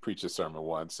actually preached a sermon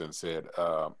once and said,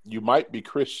 you might be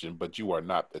Christian, but you are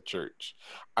not the church.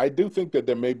 I do think that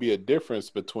there may be a difference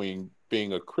between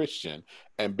being a Christian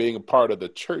and being a part of the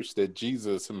church that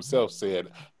Jesus himself said,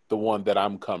 the one that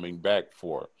I'm coming back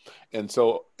for. And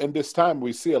so in this time,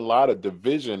 we see a lot of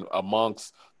division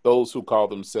amongst those who call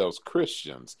themselves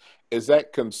Christians. Is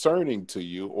that concerning to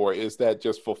you, or is that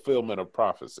just fulfillment of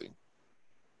prophecy?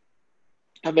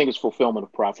 I think it's fulfillment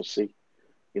of prophecy.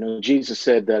 Jesus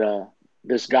said that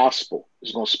this gospel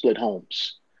is going to split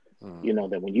homes.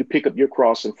 That when you pick up your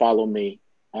cross and follow me,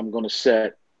 I'm going to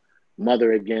set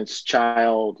mother against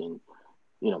child and,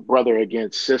 brother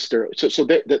against sister. So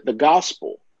the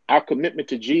gospel, our commitment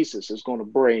to Jesus is going to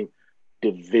bring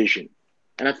division.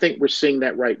 And I think we're seeing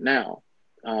that right now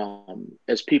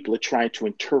as people are trying to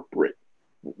interpret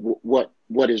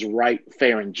what is right,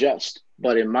 fair, and just.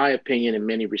 But in my opinion, in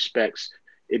many respects,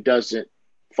 it doesn't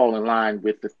fall in line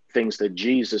with the things that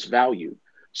Jesus valued.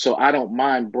 So I don't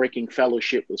mind breaking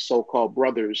fellowship with so-called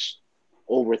brothers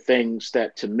over things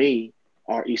that to me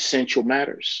are essential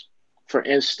matters. For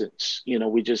instance,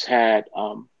 we just had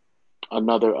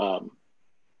another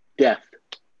death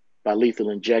by lethal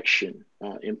injection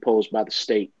imposed by the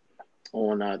state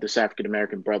on this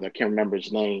African-American brother. I can't remember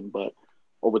his name, but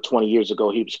over 20 years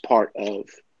ago, he was part of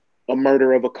a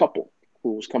murder of a couple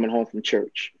who was coming home from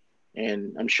church.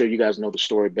 And I'm sure you guys know the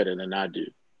story better than I do.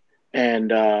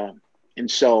 And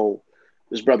so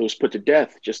this brother was put to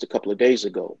death just a couple of days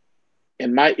ago.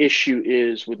 And my issue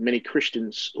is with many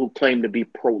Christians who claim to be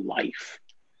pro-life.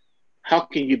 How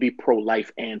can you be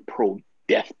pro-life and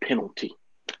pro-death penalty?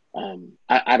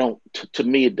 I don't, to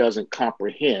me, it doesn't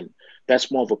comprehend.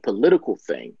 That's more of a political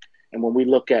thing. And when we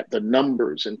look at the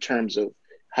numbers in terms of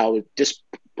how it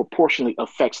disproportionately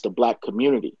affects the Black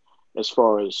community, as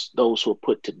far as those who are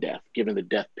put to death, given the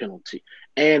death penalty.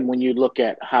 And when you look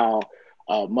at how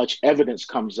much evidence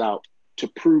comes out to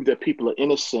prove that people are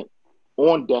innocent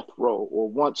on death row or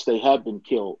once they have been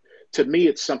killed, to me,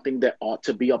 it's something that ought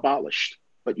to be abolished.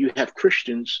 But you have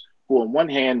Christians who, on one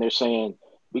hand, they're saying,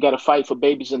 we got to fight for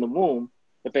babies in the womb,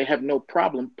 but they have no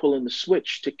problem pulling the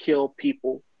switch to kill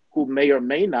people who may or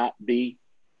may not be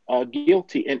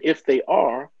guilty. And if they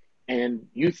are, and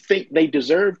you think they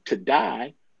deserve to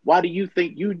die, why do you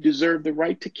think you deserve the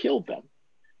right to kill them?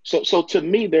 So to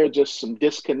me, there are just some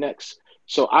disconnects.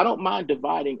 So I don't mind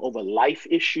dividing over life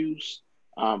issues.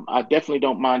 I definitely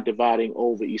don't mind dividing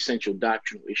over essential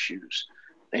doctrinal issues.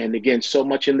 And again, so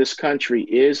much in this country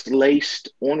is laced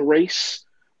on race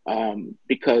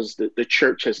because the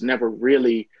church has never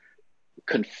really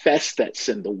confessed that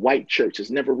sin. The white church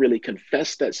has never really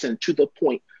confessed that sin to the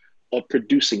point of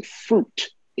producing fruit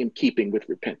in keeping with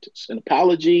repentance. An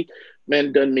apology,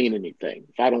 man, doesn't mean anything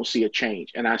if I don't see a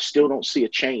change. And I still don't see a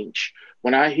change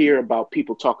when I hear about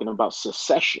people talking about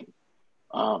secession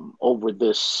over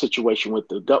this situation with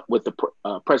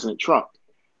President Trump,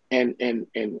 and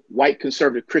white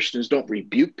conservative Christians don't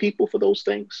rebuke people for those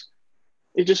things.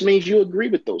 It just means you agree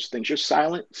with those things. Your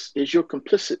silence is your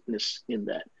complicitness in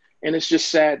that. And it's just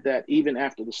sad that even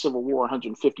after the Civil War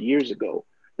 150 years ago,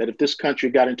 that if this country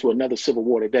got into another civil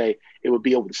war today, it would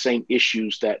be over the same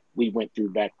issues that we went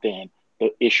through back then, the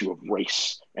issue of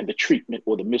race and the treatment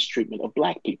or the mistreatment of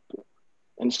Black people.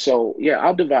 And so, yeah,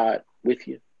 I'll divide with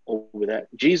you over that.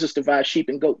 Jesus divides sheep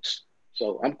and goats.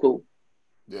 So I'm cool.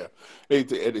 Yeah. He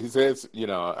says,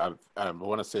 I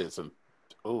want to say it's in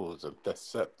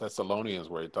Thessalonians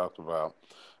where he talked about,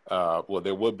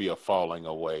 there would be a falling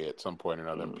away at some point or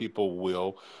another. And people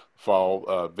will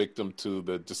fall victim to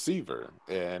the deceiver.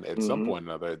 And at some point or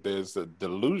another, there's a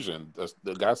delusion.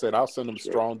 The guy said, I'll send them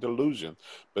strong delusion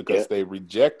because they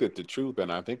rejected the truth.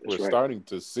 And I think we're starting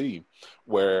to see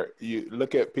where you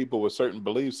look at people with certain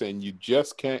beliefs and you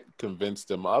just can't convince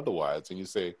them otherwise. And you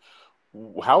say,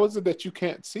 how is it that you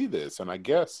can't see this? And I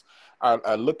guess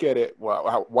I look at it.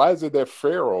 Why is it that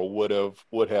Pharaoh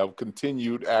would have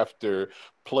continued after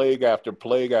plague after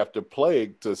plague after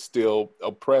plague to still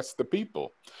oppress the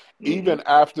people? Even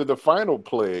after the final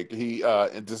plague, he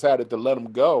decided to let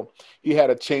them go. He had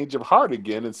a change of heart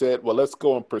again and said, well, let's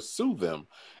go and pursue them.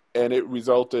 And it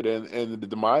resulted in the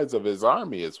demise of his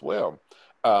army as well.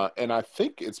 And I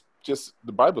think it's just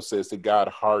the Bible says that God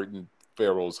hardened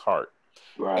Pharaoh's heart.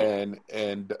 Right.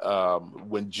 And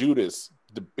when Judas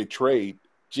betrayed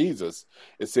Jesus,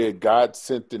 it said God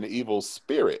sent an evil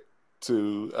spirit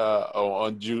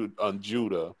on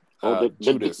Judah.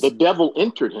 Judas. The devil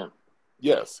entered him.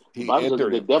 Yes, he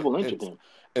entered him. The devil entered him.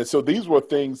 And so these were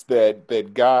things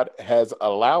that God has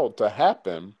allowed to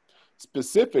happen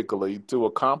specifically to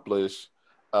accomplish,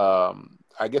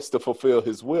 I guess, to fulfill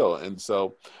his will. And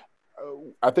so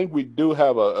I think we do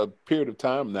have a period of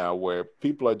time now where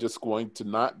people are just going to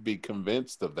not be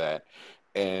convinced of that.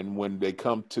 And when they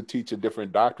come to teach a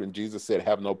different doctrine, Jesus said,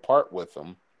 have no part with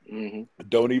them.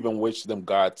 Don't even wish them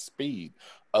Godspeed.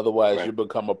 Otherwise, you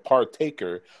become a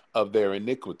partaker of their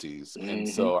iniquities. And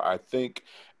so I think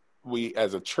we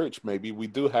as a church, maybe we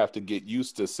do have to get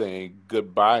used to saying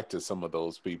goodbye to some of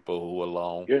those people who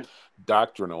along Yeah.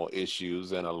 doctrinal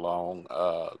issues and along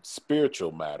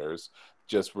spiritual matters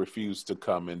just refuse to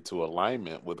come into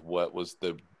alignment with what was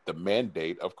the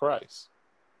mandate of Christ.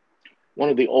 One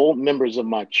of the old members of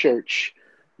my church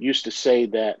used to say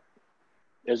that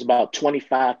there's about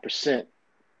 25%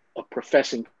 of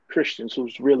professing Christians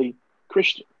who's really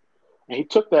Christian. And he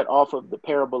took that off of the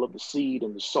parable of the seed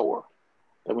and the sower.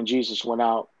 That when Jesus went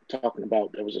out talking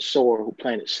about there was a sower who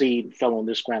planted seed and fell on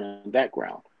this ground and that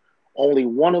ground, only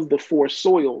one of the four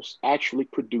soils actually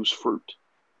produced fruit.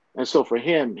 And so for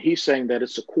him, he's saying that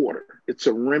it's a quarter, it's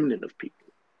a remnant of people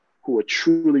who are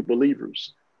truly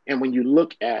believers. And when you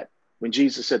look at when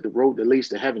Jesus said the road that leads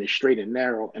to heaven is straight and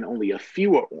narrow and only a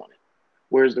few are on it,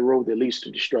 whereas the road that leads to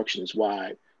destruction is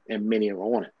wide and many are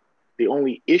on it. The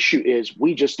only issue is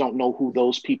we just don't know who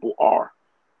those people are,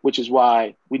 which is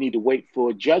why we need to wait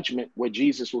for judgment where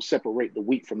Jesus will separate the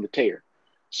wheat from the tare.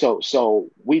 So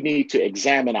we need to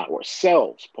examine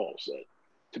ourselves, Paul said,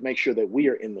 to make sure that we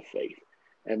are in the faith.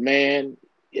 And man,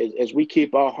 as we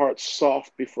keep our hearts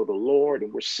soft before the Lord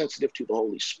and we're sensitive to the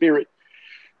Holy Spirit,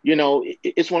 you know,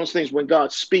 it's one of those things when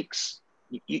God speaks,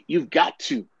 you've got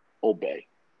to obey.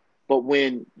 But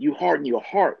when you harden your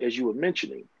heart, as you were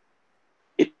mentioning,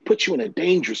 it puts you in a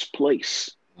dangerous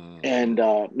place. And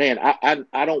man,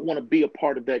 I don't want to be a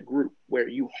part of that group where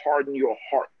you harden your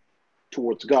heart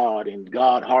towards God and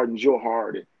God hardens your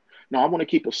heart. No, I want to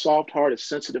keep a soft heart, a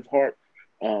sensitive heart,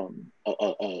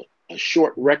 a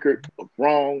short record of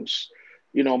wrongs.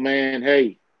 You know, man,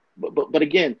 hey, but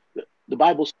again, the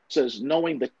Bible says,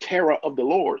 knowing the terror of the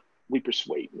Lord, we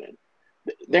persuade men.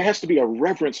 There has to be a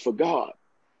reverence for God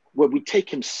where we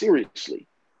take him seriously.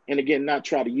 And again, not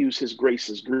try to use his grace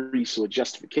as grease or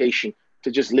justification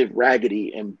to just live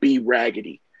raggedy and be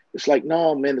raggedy. It's like,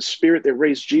 no, man, the spirit that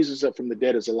raised Jesus up from the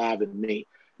dead is alive in me.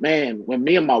 Man, when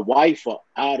me and my wife are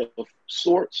out of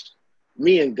sorts,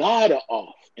 me and God are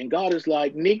off. And God is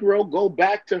like, Negro, go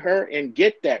back to her and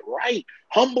get that right.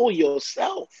 Humble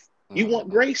yourself. You want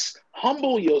grace?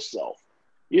 Humble yourself.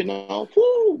 You know,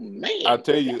 whoo, man. I'll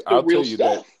tell you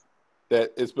that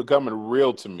it's becoming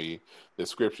real to me, the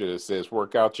scripture that says,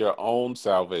 work out your own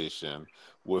salvation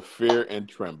with fear and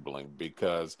trembling,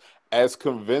 because as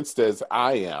convinced as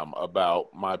I am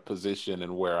about my position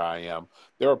and where I am,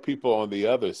 there are people on the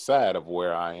other side of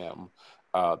where I am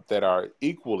that are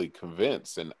equally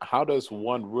convinced. And how does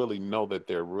one really know that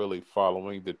they're really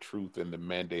following the truth and the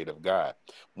mandate of God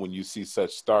when you see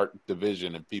such stark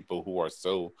division in people who are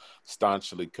so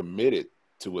staunchly committed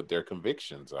to what their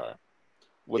convictions are?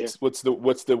 What's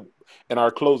the in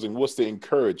our closing, what's the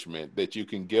encouragement that you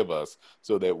can give us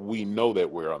so that we know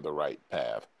that we're on the right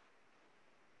path?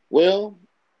 Well,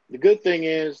 the good thing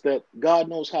is that God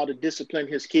knows how to discipline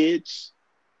his kids,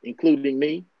 including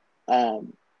me.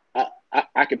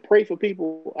 I can pray for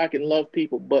people, I can love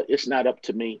people, but it's not up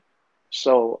to me.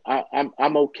 So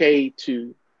I'm okay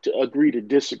to agree to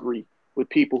disagree with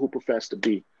people who profess to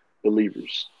be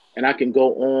believers. And I can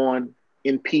go on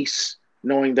in peace,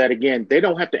 knowing that, again, they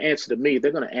don't have to answer to me.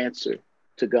 They're going to answer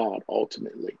to God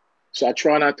ultimately. So I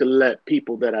try not to let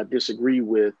people that I disagree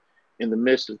with in the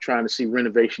midst of trying to see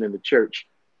renovation in the church,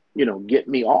 you know, get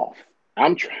me off.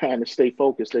 I'm trying to stay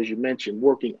focused, as you mentioned,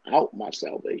 working out my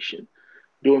salvation,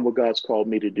 doing what God's called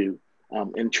me to do,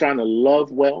 and trying to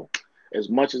love well as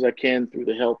much as I can through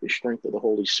the help and strength of the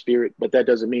Holy Spirit. But that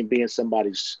doesn't mean being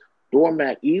somebody's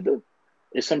doormat either.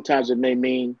 Sometimes it may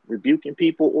mean rebuking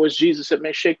people, or as Jesus said,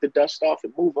 man, shake the dust off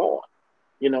and move on.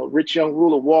 You know, rich young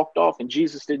ruler walked off and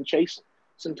Jesus didn't chase him.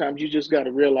 Sometimes you just got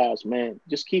to realize, man,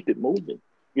 just keep it moving.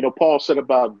 You know, Paul said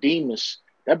about Demas,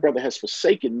 that brother has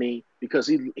forsaken me because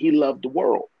he loved the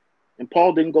world. And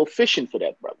Paul didn't go fishing for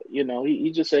that brother. You know,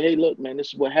 he just said, hey, look, man, this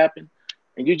is what happened.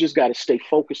 And you just got to stay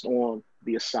focused on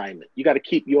the assignment. You got to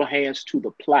keep your hands to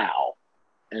the plow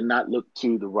and not look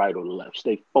to the right or the left.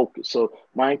 Stay focused. So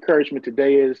my encouragement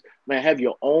today is, man, have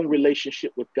your own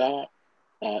relationship with God.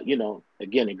 You know,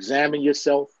 again, examine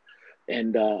yourself.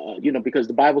 And, you know, because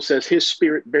the Bible says his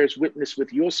spirit bears witness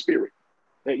with your spirit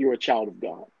that you're a child of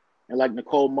God. And like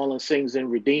Nicole Mullen sings in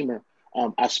Redeemer,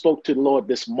 I spoke to the Lord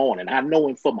this morning. I know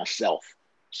him for myself.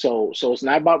 So it's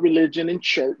not about religion and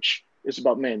church. It's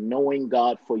about, man, knowing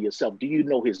God for yourself. Do you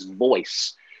know his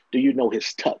voice? Do you know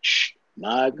his touch?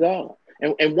 My God.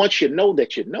 And once you know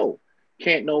that you know,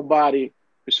 can't nobody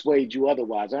persuade you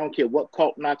otherwise. I don't care what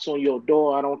cult knocks on your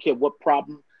door. I don't care what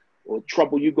problem or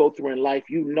trouble you go through in life.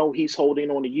 You know he's holding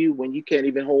on to you when you can't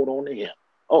even hold on to him.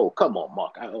 Oh, come on,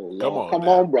 Mark. Oh, Lord. Come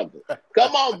on, brother.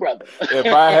 Come on, brother. If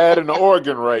I had an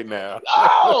organ right now.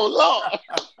 Oh,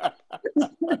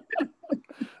 Lord.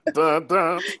 Dun,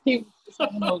 dun.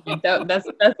 That's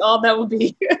all that would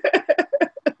be.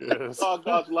 I saw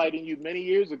God's light in you many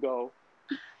years ago.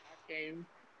 I came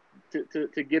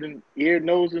to get an ear,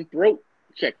 nose, and throat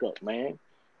checkup, man.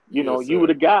 You know, you were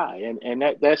the guy, and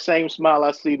that same smile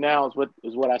I see now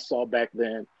is what I saw back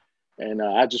then. And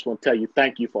I just want to tell you,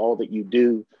 thank you for all that you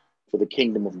do for the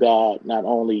kingdom of God. Not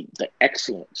only the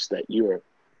excellence that you're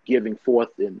giving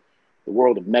forth in the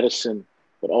world of medicine,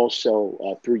 but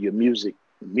also through your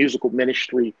musical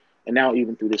ministry, and now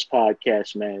even through this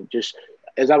podcast, man. Just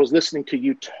as I was listening to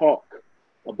you talk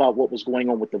about what was going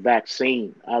on with the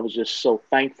vaccine, I was just so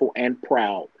thankful and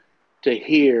proud to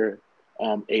hear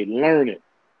a learned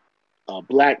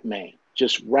Black man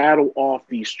just rattle off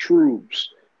these truths,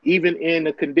 even in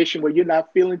a condition where you're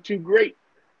not feeling too great.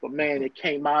 But man, it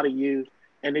came out of you,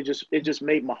 and it just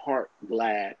made my heart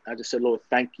glad. I just said, Lord,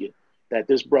 thank you that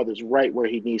this brother's right where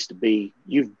he needs to be.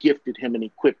 You've gifted him and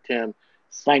equipped him.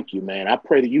 Thank you, man. I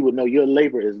pray that you would know your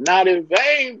labor is not in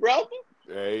vain, brother.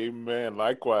 Amen.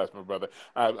 Likewise, my brother.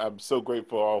 I'm so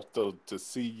grateful also to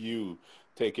see you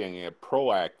taking a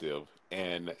proactive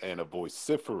and a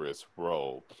vociferous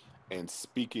role and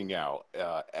speaking out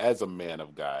as a man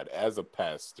of God, as a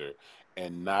pastor,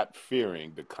 and not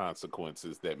fearing the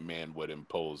consequences that man would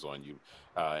impose on you,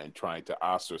 and trying to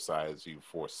ostracize you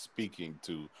for speaking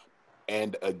to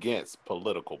and against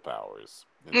political powers.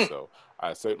 And so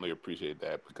I certainly appreciate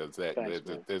that, because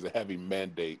there's a heavy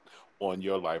mandate on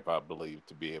your life, I believe,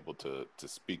 to be able to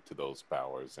speak to those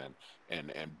powers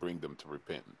and bring them to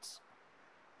repentance.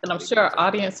 And I'm sure our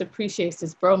audience appreciates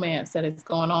this bromance that is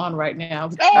going on right now.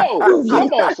 Oh,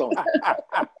 come on, son.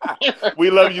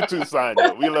 We love you too,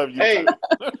 Sonia. We love you too.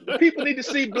 People need to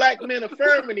see Black men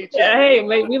affirming each other. Hey,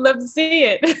 mate, we love to see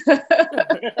it.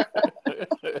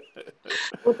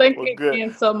 Well, thank you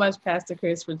again so much, Pastor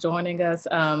Chris, for joining us.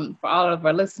 For all of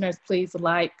our listeners, please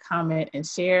like, comment, and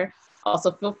share.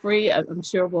 Also, feel free. I'm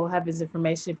sure we'll have his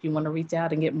information if you want to reach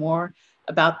out and get more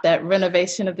about that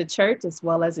renovation of the church, as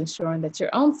well as ensuring that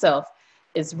your own self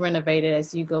is renovated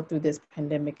as you go through this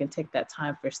pandemic and take that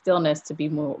time for stillness to be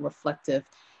more reflective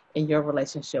in your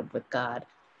relationship with God.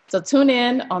 So tune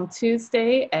in on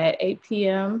Tuesday at 8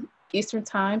 p.m. Eastern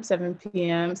Time, 7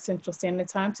 p.m. Central Standard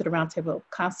Time to the Roundtable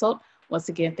Consult. Once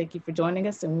again, thank you for joining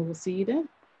us, and we will see you then.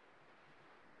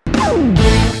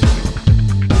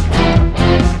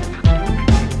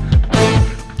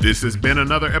 This has been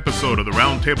another episode of the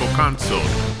Roundtable Consult.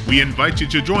 We invite you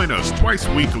to join us twice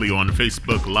weekly on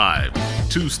Facebook Live,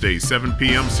 Tuesday, 7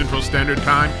 p.m. Central Standard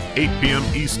Time, 8 p.m.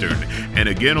 Eastern, and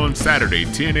again on Saturday,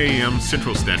 10 a.m.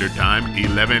 Central Standard Time,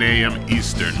 11 a.m.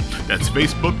 Eastern. That's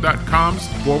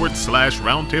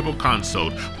facebook.com/Roundtable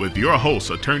Consult with your hosts,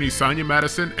 Attorney Sonia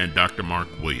Madison and Dr. Mark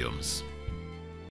Williams.